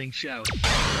Harvey Morning Show.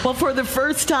 Well, for the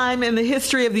first time in the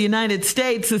history of the United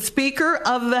States, the Speaker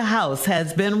of the House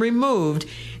has been removed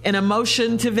in a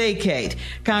motion to vacate.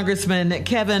 Congressman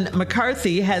Kevin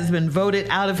McCarthy has been voted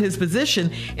out of his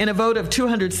position in a vote of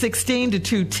 216 to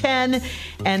 210.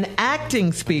 An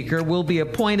acting speaker will be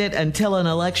appointed until an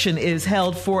election is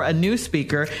held for a new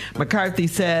speaker. McCarthy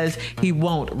says he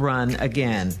won't run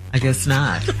again. I guess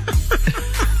not.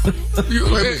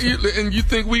 And you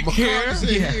think we care? Said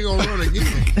he ain't gonna run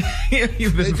again.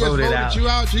 You've been they just voted out. You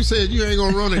out. You said you ain't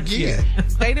gonna run again.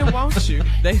 They didn't want you.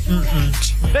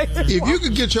 If you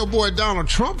could get your boy Donald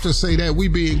Trump to say that, we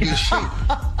be in good shape.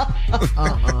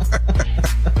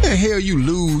 The hell you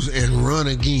lose and run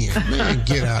again. Man,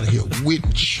 get out of here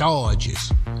with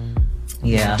charges.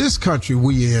 Yeah. This country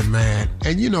we in, man.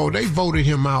 And you know, they voted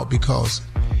him out because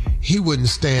he wouldn't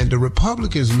stand. The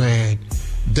Republicans, man,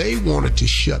 they wanted to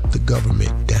shut the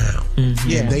government down.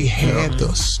 Mm-hmm. And they had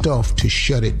the stuff to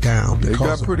shut it down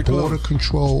because of border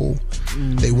control.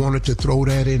 They wanted to throw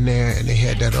that in there, and they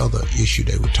had that other issue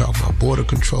they were talking about, border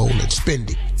control and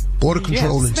spending. Border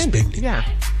control and spending. Yeah.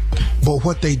 But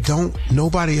what they don't,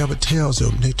 nobody ever tells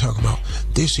them, they talk about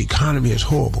this economy is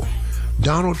horrible.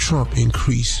 Donald Trump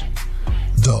increased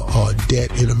the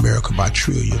debt in America by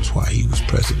trillions while he was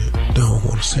president. They don't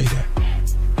want to say that.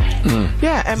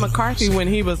 Yeah, and McCarthy, when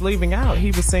he was leaving out,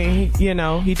 he was saying,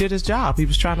 he did his job. He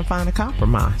was trying to find a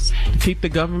compromise to keep the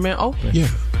government open.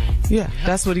 Yeah,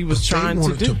 that's what he was trying to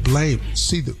do. They wanted to blame.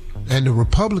 And the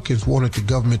Republicans wanted the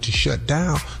government to shut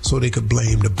down so they could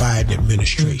blame the Biden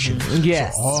administration.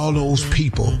 Yes. So all those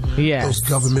people, those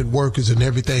government workers and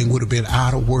everything would have been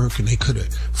out of work, and they could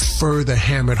have further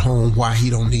hammered home why he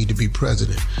don't need to be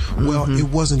president. Well, it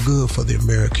wasn't good for the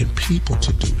American people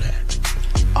to do that.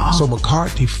 So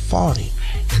McCarthy fought him,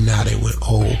 and now they went,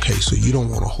 okay, so you don't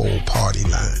want a whole party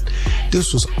line.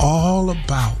 This was all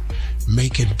about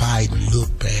making Biden look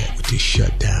bad with this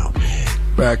shutdown, man.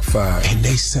 Backfire. And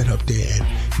they set up there, and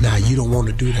now you don't want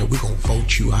to do that, we're going to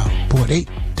vote you out. Boy,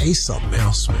 they something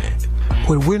else, man.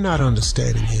 What we're not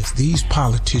understanding is these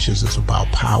politicians is about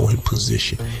power and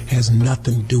position. It has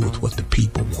nothing to do with what the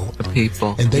people want. The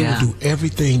people. And they will do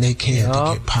everything they can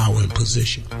to get power and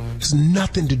position. It's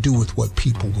nothing to do with what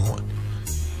people want.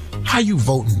 How you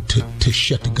voting to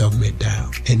shut the government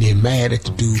down and then mad at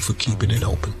the dude for keeping it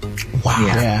open? Wow.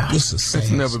 Yeah. This is sad.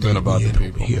 It's never been about the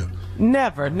people here.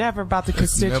 Never about the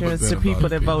constituents, the people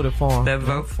that voted for him. That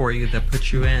vote for you, that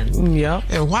put you in. Yep.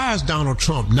 And why is Donald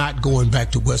Trump not going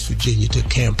back to West Virginia to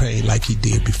campaign like he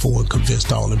did before and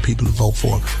convinced all them people to vote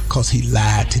for him? Because he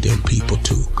lied to them people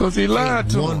too. Because he lied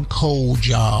to them. One cold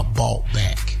job bought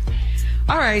back.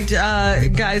 All right,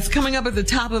 guys, coming up at the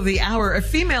top of the hour, a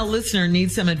female listener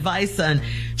needs some advice on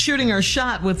shooting her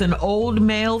shot with an old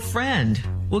male friend.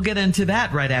 We'll get into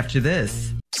that right after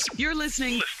this. You're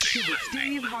listening to the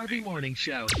Steve Harvey Morning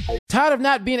Show. Tired of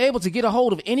not being able to get a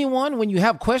hold of anyone when you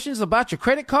have questions about your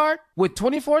credit card? With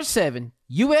 24/7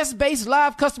 U.S.-based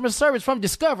live customer service from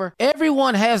Discover,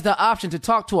 everyone has the option to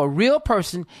talk to a real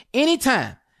person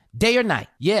anytime, day or night.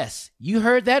 Yes, you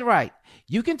heard that right.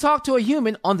 You can talk to a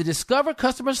human on the Discover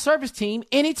customer service team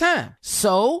anytime.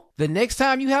 So, the next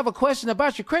time you have a question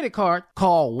about your credit card,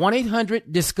 call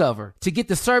 1-800-DISCOVER to get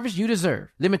the service you deserve.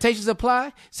 Limitations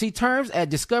apply. See terms at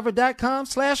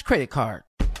discover.com/creditcard.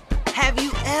 Have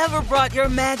you ever brought your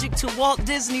magic to Walt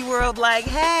Disney World like,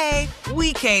 hey,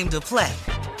 we came to play?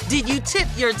 Did you tip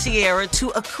your tiara to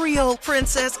a Creole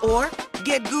princess or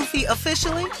get goofy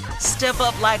officially? Step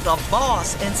up like a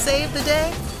boss and save the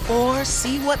day? Or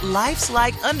see what life's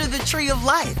like under the tree of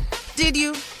life? Did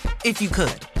you? If you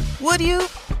could. Would you?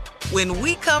 When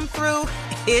we come through,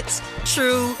 it's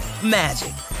true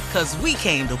magic. 'Cause we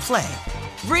came to play.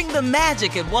 Bring the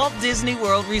magic at Walt Disney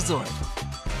World Resort.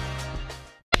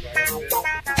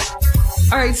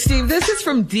 All right, Steve, this is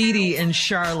from Dee Dee in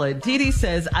Charlotte. Dee Dee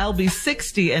says, I'll be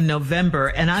 60 in November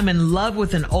and I'm in love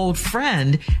with an old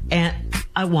friend and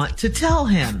I want to tell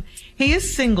him. He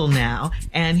is single now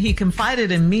and he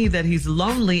confided in me that he's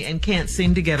lonely and can't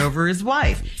seem to get over his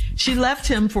wife. She left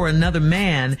him for another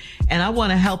man and I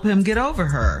want to help him get over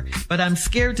her, but I'm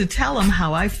scared to tell him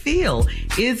how I feel.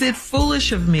 Is it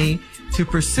foolish of me to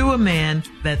pursue a man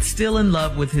that's still in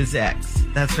love with his ex?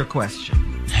 That's her question.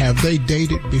 Have they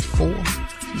dated before?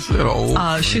 She said old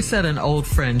friend. She said an old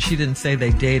friend. She didn't say they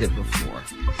dated before.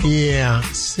 Yeah,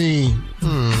 see,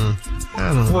 I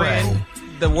don't know.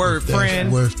 The word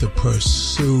friend. Worth the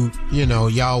pursuit. You know,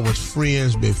 y'all was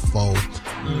friends before.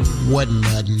 Wasn't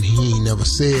nothing. He ain't never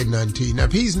said nothing to you. Now,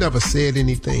 if he's never said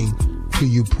anything to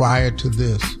you prior to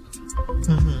this,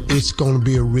 it's going to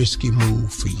be a risky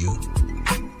move for you.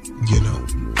 You know.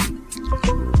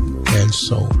 And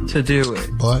so. To do it.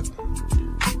 But.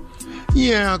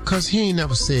 Yeah, 'cause he ain't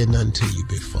never said nothing to you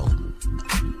before.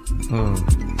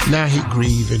 Now he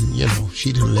grieving, you know,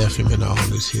 she done left him and all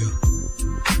this here.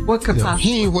 What could possibly...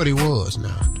 He ain't what he was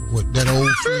now. What that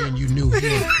old friend you knew, he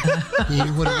ain't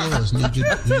what he was. You need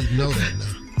to know that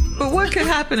now. But what could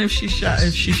happen if she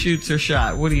shoots her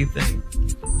shot? What do you think?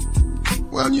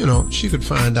 Well, she could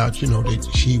find out,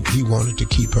 that he wanted to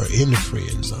keep her in the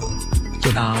friend zone.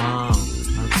 Okay.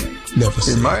 Never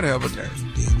said. He might have a then,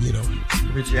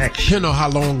 rejection. Depending on how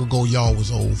long ago y'all was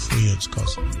old friends,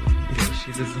 cause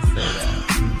she doesn't say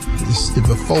that. It's the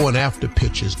before and after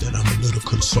pictures that I'm a little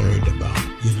concerned about.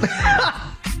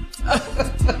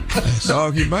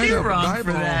 Dog, he might You're have a wrong diaper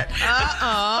for that.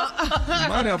 He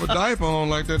might have a diaper on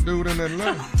like that dude in that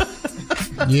letter.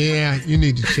 Yeah, you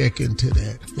need to check into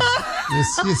that.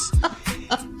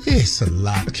 It's a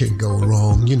lot can go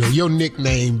wrong. Your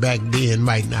nickname back then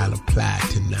might not apply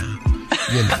to now.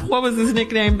 What was his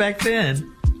nickname back then?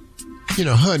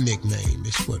 Her nickname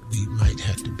is what we might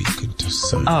have to be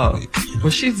concerned with. Well,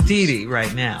 she's Dee Dee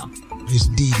right now. It's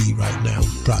Dee Dee right now.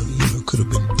 Probably, could have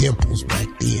been Dimples back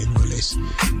then. Well, it's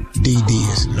Dee Dee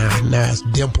is now it's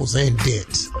Dimples and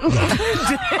Dents.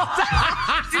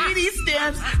 Dee Dee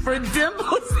stands for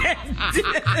Dimples and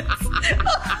Dents.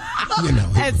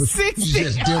 At 60. It's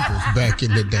just Dimples back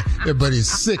in the day. But it's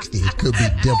 60. It could be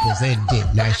Dimples and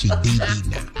Dents. Now she Dee Dee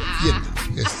now.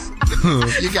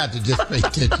 You got to just pay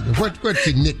attention to what your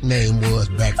nickname was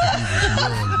back when you was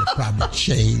young. It probably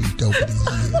changed over the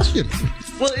years.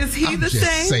 Well, is he the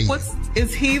same?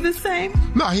 Is he the same?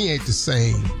 No, he ain't the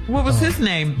same. What was his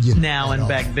name now and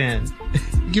back then?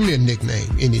 Give me a nickname.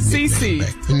 Any nickname. CC.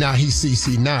 Back. And now he's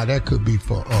CC. Now that could be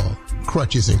for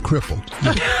crutches and crippled.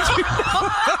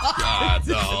 God,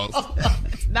 dog.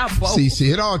 Not both.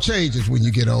 CC. It all changes when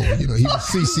you get old. He was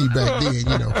CC back then,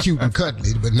 cute and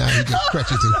cuddly, but now he just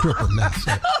crutches and crippled now.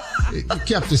 So it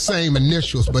kept the same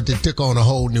initials, but they took on a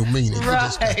whole new meaning.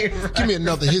 Right. Give me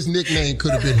another. His nickname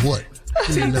could have been what?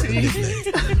 Give me another nickname.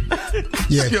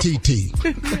 Yeah, TT.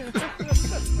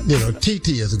 TT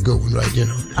is a good one, right?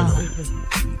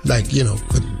 But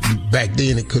back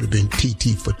then it could have been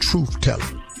TT for truth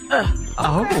telling.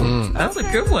 That's a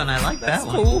good one. I like that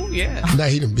one. Cool, yeah. Now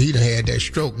he done had that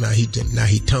stroke. Now he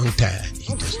tongue tied.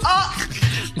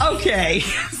 Okay.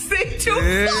 See,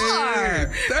 too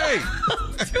far. Too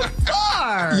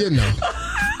far.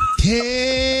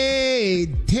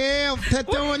 Tell what's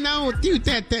going on with you,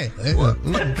 that.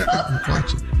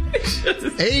 Watch it.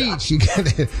 Age, you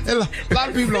got it. A lot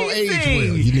of people don't age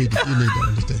well. You need to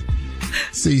understand.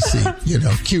 CC,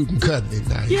 cute and cuddly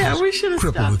now. We should have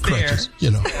crippled with crutches, I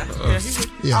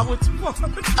went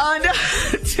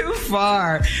too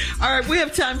far. All right, we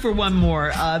have time for one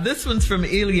more. This one's from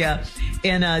Elia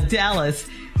in Dallas.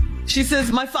 She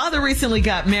says, my father recently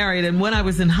got married, and when I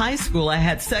was in high school, I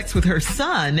had sex with her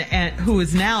son, who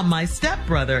is now my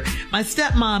stepbrother. My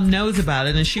stepmom knows about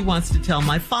it, and she wants to tell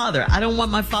my father. I don't want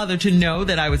my father to know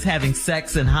that I was having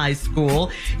sex in high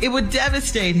school. It would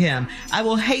devastate him. I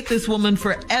will hate this woman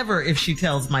forever if she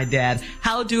tells my dad.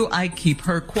 How do I keep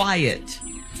her quiet?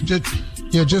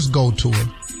 Just go to her.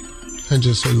 And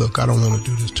just say, look, I don't want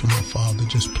to do this to my father.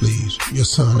 Just please. Your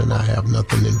son and I have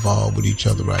nothing involved with each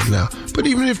other right now. But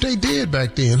even if they did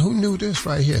back then, who knew this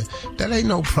right here? That ain't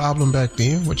no problem back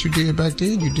then. What you did back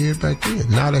then, you did back then.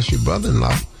 Now that's your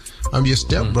brother-in-law. I'm your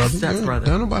stepbrother. Stepbrother.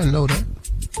 Don't nobody know that.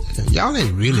 Y'all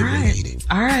ain't really related.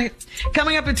 All right.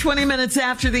 Coming up at 20 minutes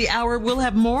after the hour, we'll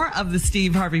have more of the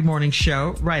Steve Harvey Morning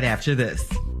Show right after this.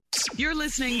 You're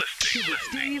listening to the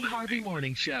Steve Harvey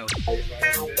Morning Show.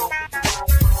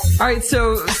 All right,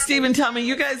 so Steve and Tommy,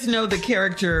 you guys know the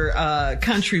character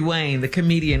Kountry Wayne, the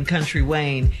comedian Kountry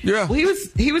Wayne. Yeah. Well,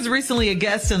 he was recently a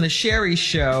guest on the Sherry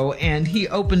Show, and he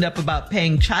opened up about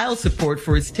paying child support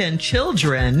for his 10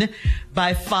 children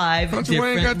by 5 Kountry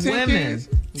Wayne different got 10 women. kids?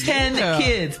 10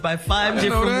 kids by 5 didn't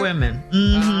know different that. women.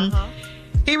 Mm-hmm.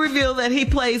 He revealed that he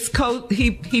pays close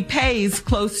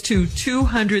to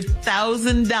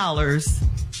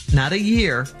 $200,000, not a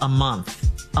year, a month.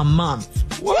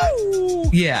 Woo!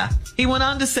 Yeah. He went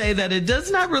on to say that it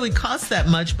does not really cost that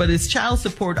much, but his child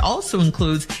support also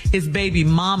includes his baby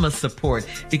mama support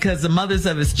because the mothers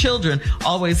of his children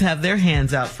always have their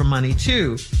hands out for money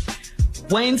too.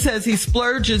 Wayne says he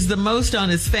splurges the most on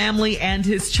his family and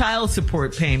his child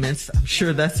support payments. I'm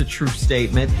sure that's a true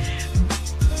statement.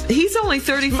 He's only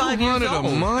 35 years old.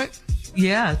 $200 a month?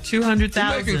 Yeah,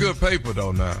 $200,000. He's making good paper,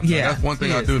 though, now. Yeah, that's one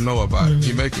thing I do know about him.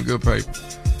 He's making good paper.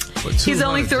 But he's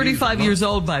only 35 years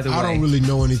old, by the way. I don't really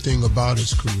know anything about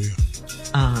his career.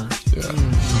 Yeah.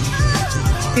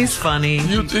 He's funny.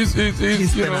 He's from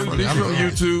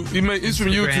YouTube. He's from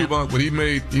YouTube, but he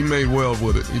made well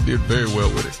with it. He did very well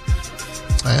with it.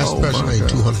 That special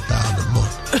ain't $200,000 a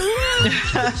month.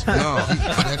 No,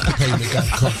 that payment got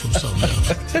to come from something else.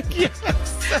 Yes.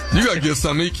 You got to get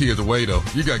some of these kids away, though.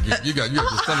 You got to get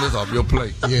some of this off your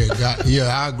plate. Yeah,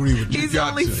 I agree with you. He's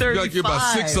only 35. You got to get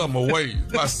about 6 of them away.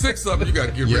 About 6 of them you got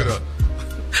to get rid of.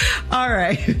 All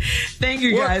right. Thank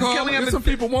you, guys. Coming up, some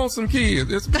people want some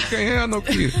kids. Can't have no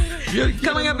kids.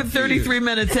 Coming up at 33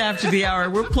 minutes after the hour,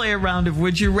 we'll play a round of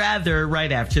Would You Rather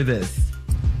right after this.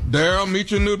 Daryl,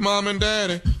 meet your new mom and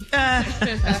daddy.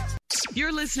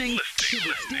 You're listening to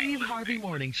the Steve Harvey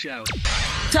Morning Show.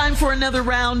 Time for another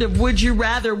round of Would You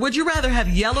Rather. Would you rather have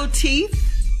yellow teeth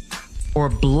or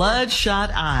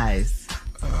bloodshot eyes?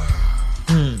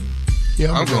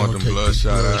 Yeah, I'm going to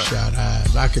bloodshot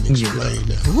eyes. I can explain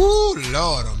that. Ooh,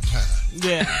 Lord, I'm tired.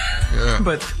 Yeah.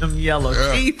 But them yellow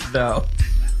teeth, though.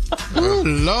 Oh,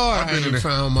 Lord, I ain't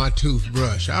found my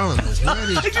toothbrush. I don't know where it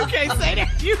is. You can't say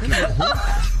that. You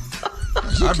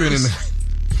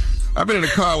I've been in the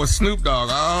car with Snoop Dogg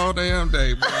all damn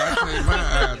day, boy. I can't my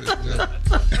eyes.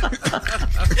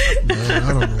 Man, I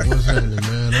don't know what's happening,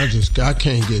 man. I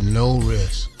can't get no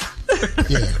rest.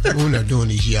 Yeah, we're not doing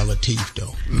these yellow teeth,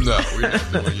 though. No, we're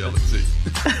not doing yellow teeth.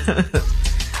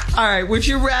 All right, would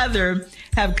you rather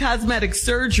have cosmetic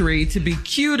surgery to be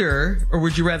cuter, or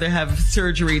would you rather have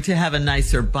surgery to have a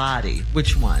nicer body?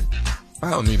 Which one?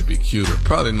 I don't need to be cuter.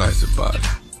 Probably nicer body.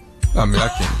 I mean, I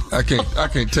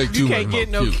can't take too much. You can't get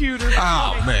no cuter.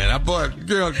 Oh man,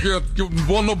 girl,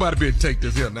 won't nobody be able to take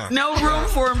this here now. No room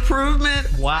for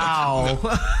improvement. Wow.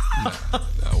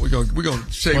 No, we're gonna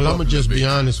shake. Well, I'm gonna just be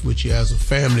honest with you. As a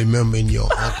family member and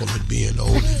your uncle and being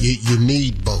older, you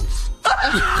need both.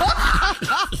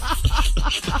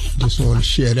 Just want to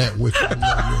share that with you. I'm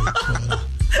not really trying to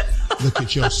look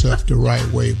at yourself the right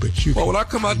way, but you. Well, when I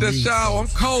come out that shower, I'm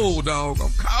cold, dog.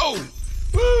 I'm cold.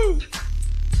 Woo.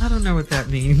 I don't know what that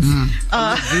means.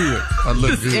 I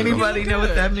look good. Does anybody know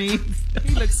what that means?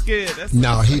 He looks good.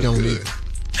 No, he don't either.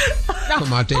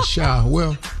 Come out that shower.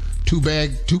 Well, too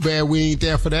bad we ain't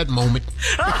there for that moment.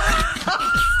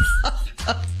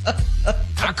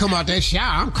 I come out that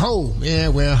shower, I'm cold. Yeah,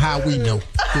 well, how we know?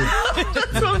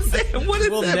 That's what I'm saying. What does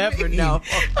we'll that never mean? know.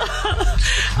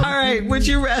 All right, would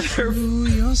you rather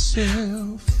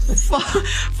yourself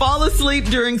fall asleep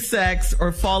during sex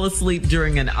or fall asleep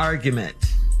during an argument?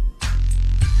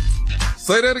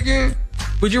 Say that again.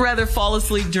 Would you rather fall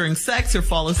asleep during sex or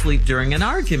fall asleep during an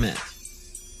argument?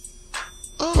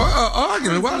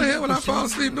 Argument? Why the hell would I fall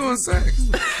asleep during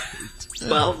sex?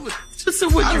 Well, just a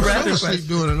would you rather fell asleep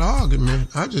during an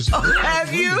argument. I just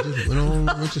have you? Just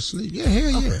went to sleep. Yeah,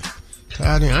 hell yeah.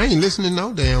 Tired. I ain't listening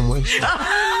no damn way.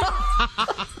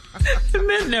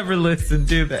 Men never listen,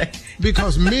 do they?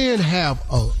 Because men have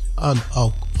an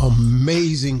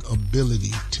amazing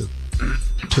ability to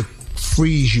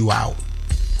freeze you out.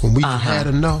 When we've had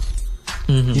enough,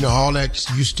 you know, all that,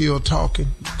 you still talking,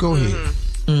 go ahead.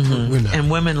 We're not. And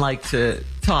women like to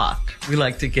talk. We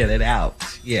like to get it out.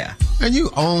 Yeah. And you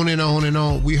on and on and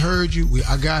on. We heard you.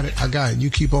 I got it.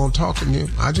 You keep on talking, then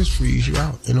I just freeze you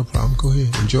out. Ain't no problem. Go ahead.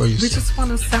 Enjoy yourself. We just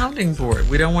want a sounding board.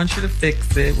 We don't want you to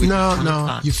fix it.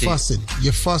 No. You're fussing.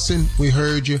 You're fussing. We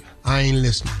heard you. I ain't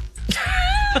listening.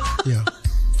 Yeah.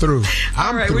 Through.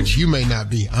 I'm right, through. You may not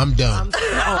be. I'm done.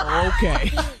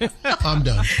 Okay. I'm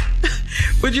done.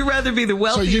 Would you rather be the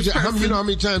wealthiest person? You know how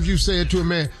many times you said to a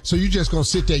man, so you just gonna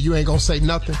sit there, you ain't gonna say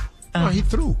nothing? No, he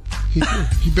through. He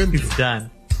been through. He's done.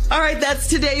 All right, that's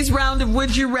today's round of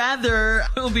Would You Rather.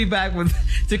 We'll be back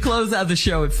to close out the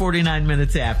show at 49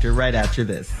 minutes after, right after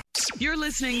this. You're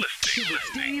listening to the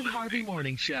Steve Harvey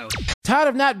Morning Show. Tired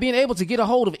of not being able to get a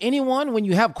hold of anyone when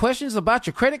you have questions about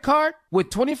your credit card? With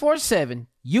 24/7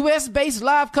 U.S.-based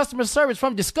live customer service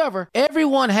from Discover,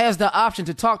 everyone has the option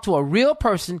to talk to a real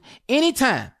person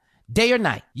anytime, day or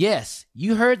night. Yes,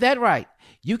 you heard that right.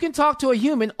 You can talk to a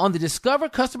human on the Discover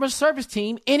customer service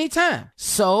team anytime.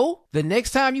 So, the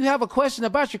next time you have a question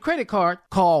about your credit card,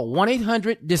 call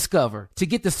 1-800-DISCOVER to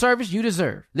get the service you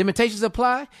deserve. Limitations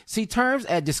apply. See terms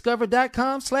at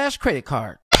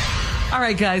discover.com/creditcard. All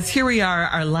right, guys, here we are,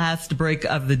 our last break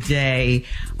of the day.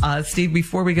 Steve,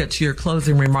 before we get to your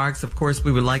closing remarks, of course,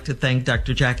 we would like to thank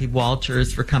Dr. Jackie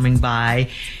Walters for coming by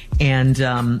and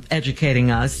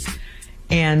educating us.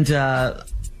 And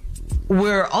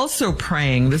we're also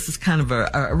praying, this is kind of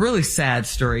a really sad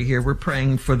story here. We're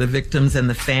praying for the victims and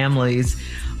the families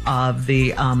of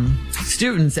the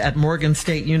students at Morgan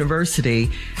State University.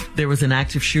 There was an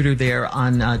active shooter there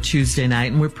on Tuesday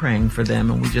night, and we're praying for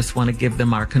them, and we just want to give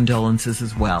them our condolences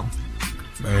as well.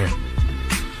 Man.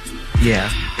 Yeah,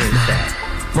 very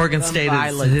sad. Morgan State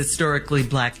is a historically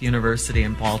black university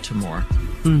in Baltimore.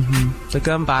 The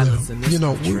gun violence in this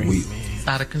country, it's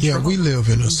out of control. Yeah, we live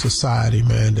in a society,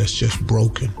 man, that's just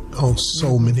broken on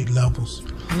so many levels.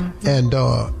 And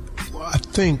I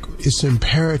think it's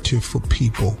imperative for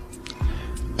people,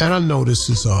 and I know this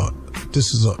is a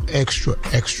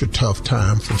extra tough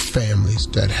time for families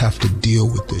that have to deal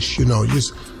with this. You know,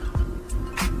 just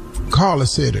Carla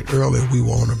said it earlier. We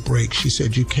were on a break. She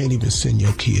said you can't even send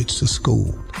your kids to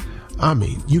school. I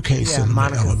mean, you can't send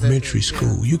them to elementary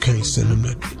school. You can't send them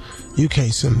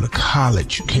to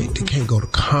college. They can't go to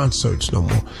concerts no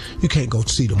more. You can't go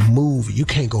see the movie. You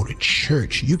can't go to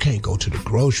church. You can't go to the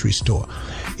grocery store.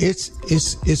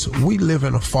 We live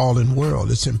in a fallen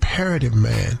world. It's imperative,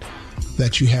 man,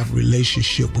 that you have a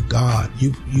relationship with God.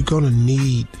 You're going to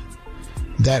need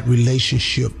that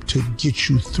relationship to get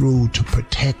you through, to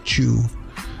protect you,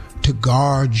 to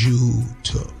guard you,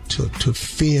 to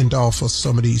fend off of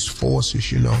some of these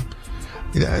forces, look,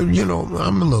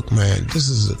 man, this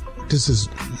is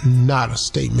not a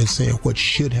statement saying what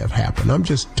should have happened. I'm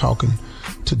just talking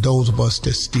to those of us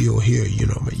that's still here,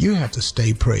 man. You have to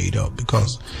stay prayed up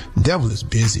because the devil is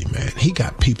busy, man. He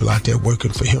got people out there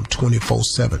working for him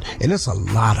 24/7, and it's a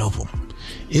lot of them.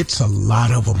 It's a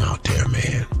lot of them out there,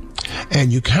 man.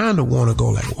 And you kind of want to go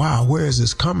like, wow, where is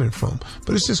this coming from?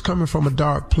 But it's just coming from a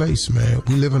dark place, man.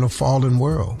 We live in a fallen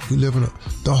world.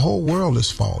 The whole world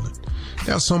is fallen.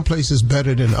 There are some places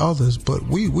better than others, but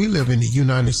we live in the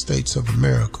United States of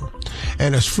America.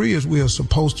 And as free as we are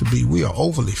supposed to be, we are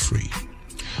overly free.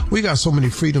 We got so many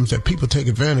freedoms that people take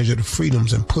advantage of the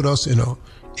freedoms and put us in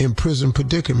a prison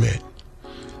predicament.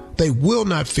 They will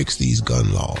not fix these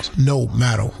gun laws, no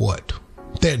matter what.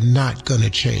 They're not going to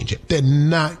change it. They're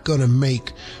not going to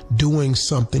make doing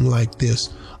something like this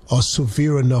a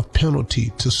severe enough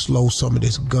penalty to slow some of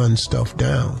this gun stuff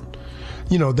down.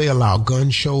 They allow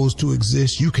gun shows to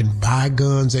exist. You can buy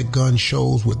guns at gun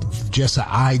shows with just an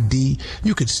ID.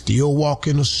 You could still walk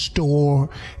in a store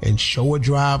and show a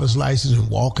driver's license and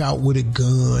walk out with a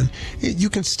gun. You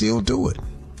can still do it.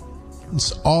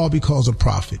 It's all because of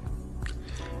profit.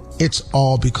 It's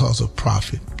all because of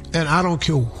profit. And I don't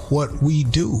care what we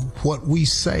do, what we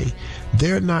say,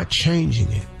 they're not changing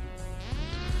it.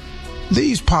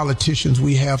 These politicians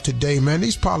we have today, man,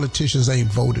 these politicians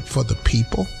ain't voted for the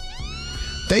people.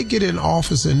 They get in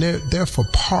office and they're for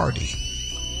party.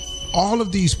 All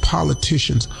of these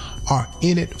politicians are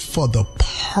in it for the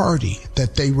party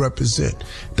that they represent.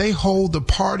 They hold the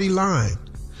party line.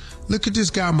 Look at this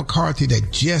guy McCarthy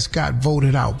that just got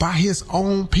voted out by his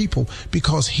own people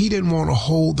because he didn't want to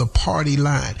hold the party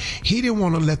line. He didn't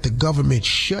want to let the government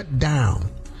shut down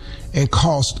and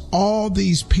cost all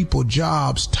these people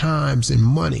jobs, times, and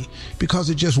money because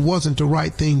it just wasn't the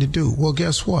right thing to do. Well,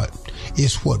 guess what?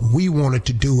 It's what we wanted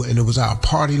to do, and it was our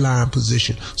party line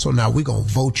position. So now we're going to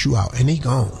vote you out, and he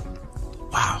gone.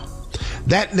 Wow.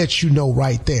 That lets you know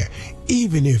right there,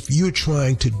 even if you're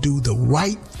trying to do the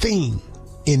right thing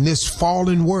in this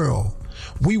fallen world,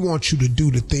 we want you to do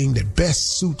the thing that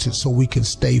best suits it so we can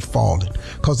stay fallen,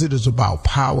 because it is about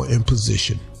power and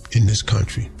position in this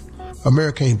country.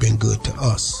 America ain't been good to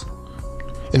us.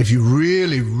 And if you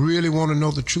really, really want to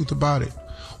know the truth about it,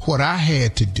 what I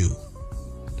had to do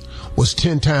was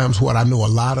 10 times what I know a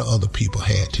lot of other people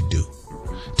had to do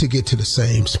to get to the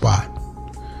same spot.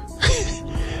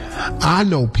 I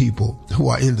know people who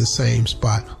are in the same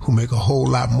spot who make a whole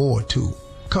lot more too,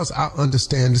 because I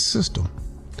understand the system.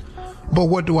 But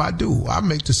what do? I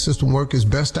make the system work as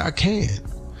best I can.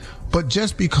 But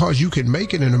just because you can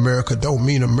make it in America don't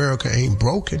mean America ain't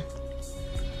broken.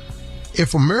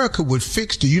 If America would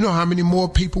fix, do you know how many more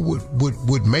people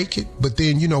would make it? But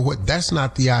then, you know what? That's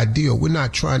not the ideal. We're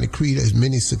not trying to create as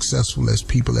many successful as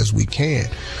people as we can.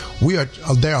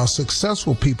 There are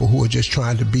successful people who are just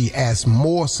trying to be as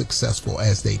more successful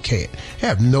as they can.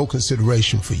 Have no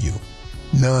consideration for you.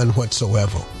 None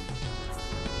whatsoever.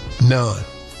 None.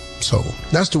 So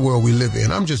that's the world we live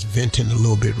in. I'm just venting a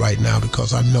little bit right now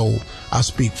because I know I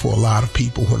speak for a lot of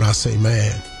people when I say,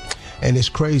 man, and it's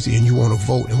crazy and you want to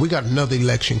vote. And we got another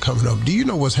election coming up. Do you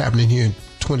know what's happening here in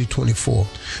 2024?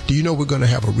 Do you know we're going to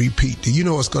have a repeat? Do you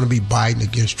know it's going to be Biden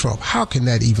against Trump? How can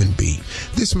that even be?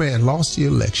 This man lost the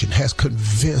election, has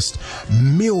convinced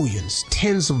millions,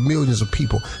 tens of millions of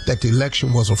people that the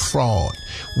election was a fraud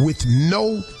with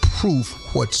no proof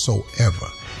whatsoever.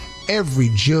 Every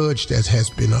judge that has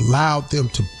been allowed them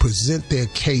to present their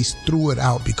case threw it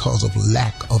out because of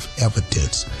lack of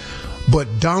evidence.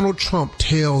 But Donald Trump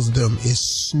tells them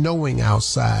it's snowing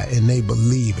outside and they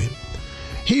believe it.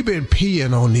 He been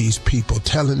peeing on these people,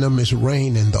 telling them it's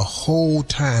raining the whole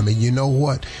time. And you know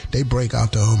what? They break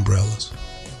out the umbrellas.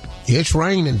 It's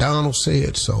raining, Donald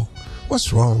said so.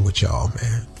 What's wrong with y'all,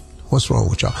 man? What's wrong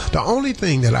with y'all? The only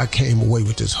thing that I came away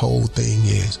with this whole thing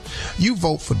is you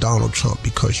vote for Donald Trump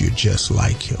because you're just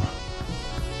like him.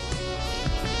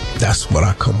 That's what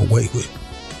I come away with.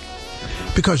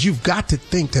 Because you've got to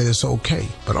think that it's okay.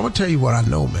 But I'm going to tell you what I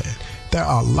know, man. There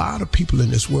are a lot of people in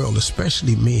this world,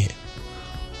 especially men,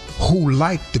 who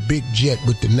liked the big jet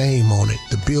with the name on it,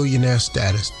 the billionaire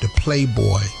status, the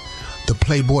Playboy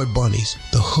bunnies,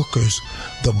 the hookers,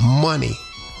 the money,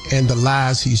 and the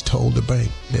lies he's told the bank.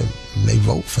 They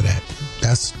vote for that.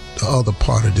 That's the other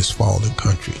part of this fallen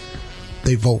country.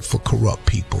 They vote for corrupt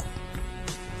people.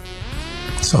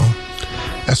 So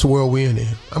that's the world we're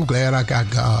in. I'm glad I got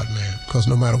God, man, because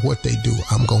no matter what they do,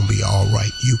 I'm going to be all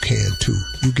right. You can too.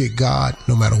 You get God,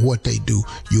 no matter what they do,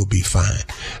 you'll be fine.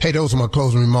 Hey, those are my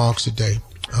closing remarks today.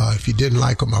 If you didn't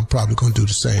like them, I'm probably going to do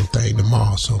the same thing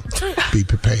tomorrow, so be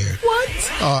prepared. What?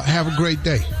 Have a great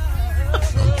day.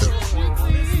 I'm through.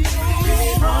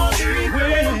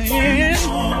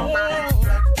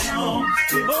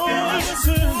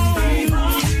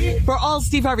 For all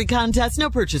Steve Harvey contests, no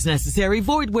purchase necessary,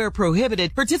 void where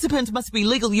prohibited. Participants must be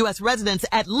legal U.S. residents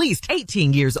at least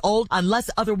 18 years old unless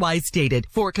otherwise stated.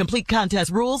 For complete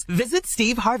contest rules, visit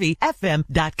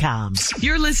SteveHarveyFM.com.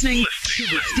 You're listening to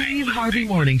the Steve Harvey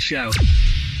Morning Show.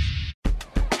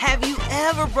 Have you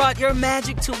ever brought your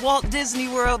magic to Walt Disney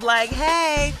World like,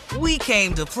 hey, we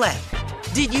came to play?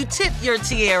 Did you tip your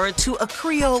tiara to a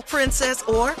Creole princess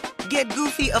or get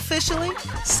goofy officially?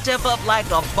 Step up like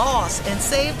a boss and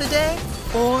save the day?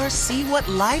 Or see what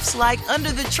life's like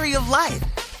under the tree of life?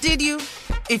 Did you?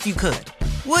 If you could.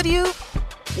 Would you?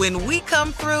 When we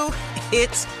come through,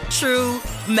 it's true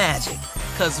magic.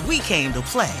 'Cause we came to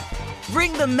play.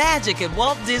 Bring the magic at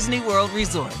Walt Disney World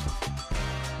Resort.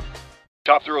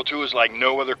 Top Thrill 2 is like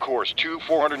no other course. 2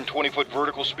 420-foot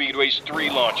vertical speedways, 3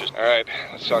 launches. All right,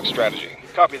 let's talk strategy.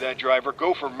 Copy that, driver.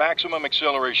 Go for maximum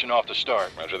acceleration off the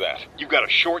start. Roger that. You've got a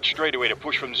short straightaway to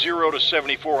push from 0 to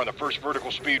 74 on the first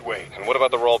vertical speedway. And what about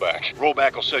the rollback?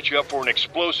 Rollback will set you up for an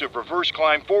explosive reverse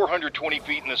climb 420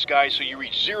 feet in the sky so you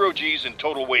reach 0 G's in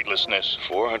total weightlessness.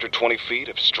 420 feet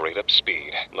of straight-up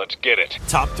speed. Let's get it.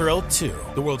 Top Thrill 2,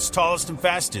 the world's tallest and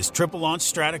fastest triple-launch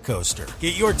stratocoaster.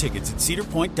 Get your tickets at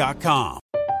cedarpoint.com.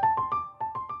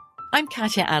 I'm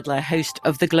Katya Adler, host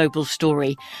of The Global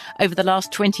Story. Over the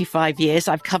last 25 years,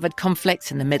 I've covered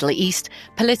conflicts in the Middle East,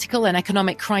 political and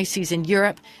economic crises in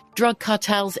Europe, drug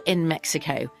cartels in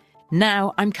Mexico.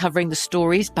 Now I'm covering the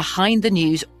stories behind the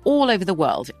news all over the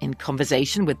world in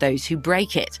conversation with those who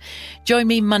break it. Join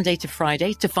me Monday to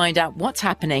Friday to find out what's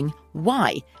happening,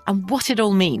 why, and what it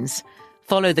all means.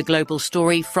 Follow The Global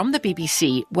Story from the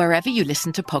BBC wherever you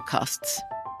listen to podcasts.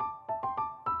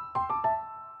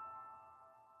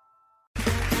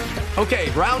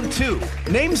 Okay, round 2.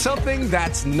 Name something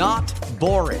that's not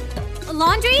boring. A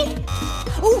laundry?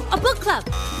 Ooh, a book club.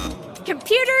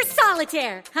 Computer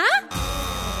solitaire, huh?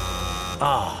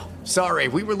 Ah, sorry,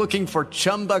 we were looking for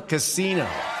Chumba Casino.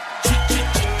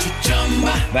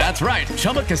 That's right,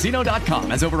 ChumbaCasino.com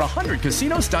has over 100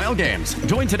 casino-style games.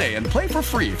 Join today and play for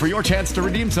free for your chance to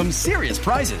redeem some serious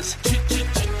prizes.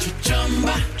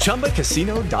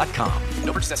 ChumbaCasino.com.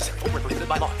 No purchase necessary. Void where prohibited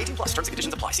by law. 18+ terms and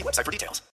conditions apply. See website for details.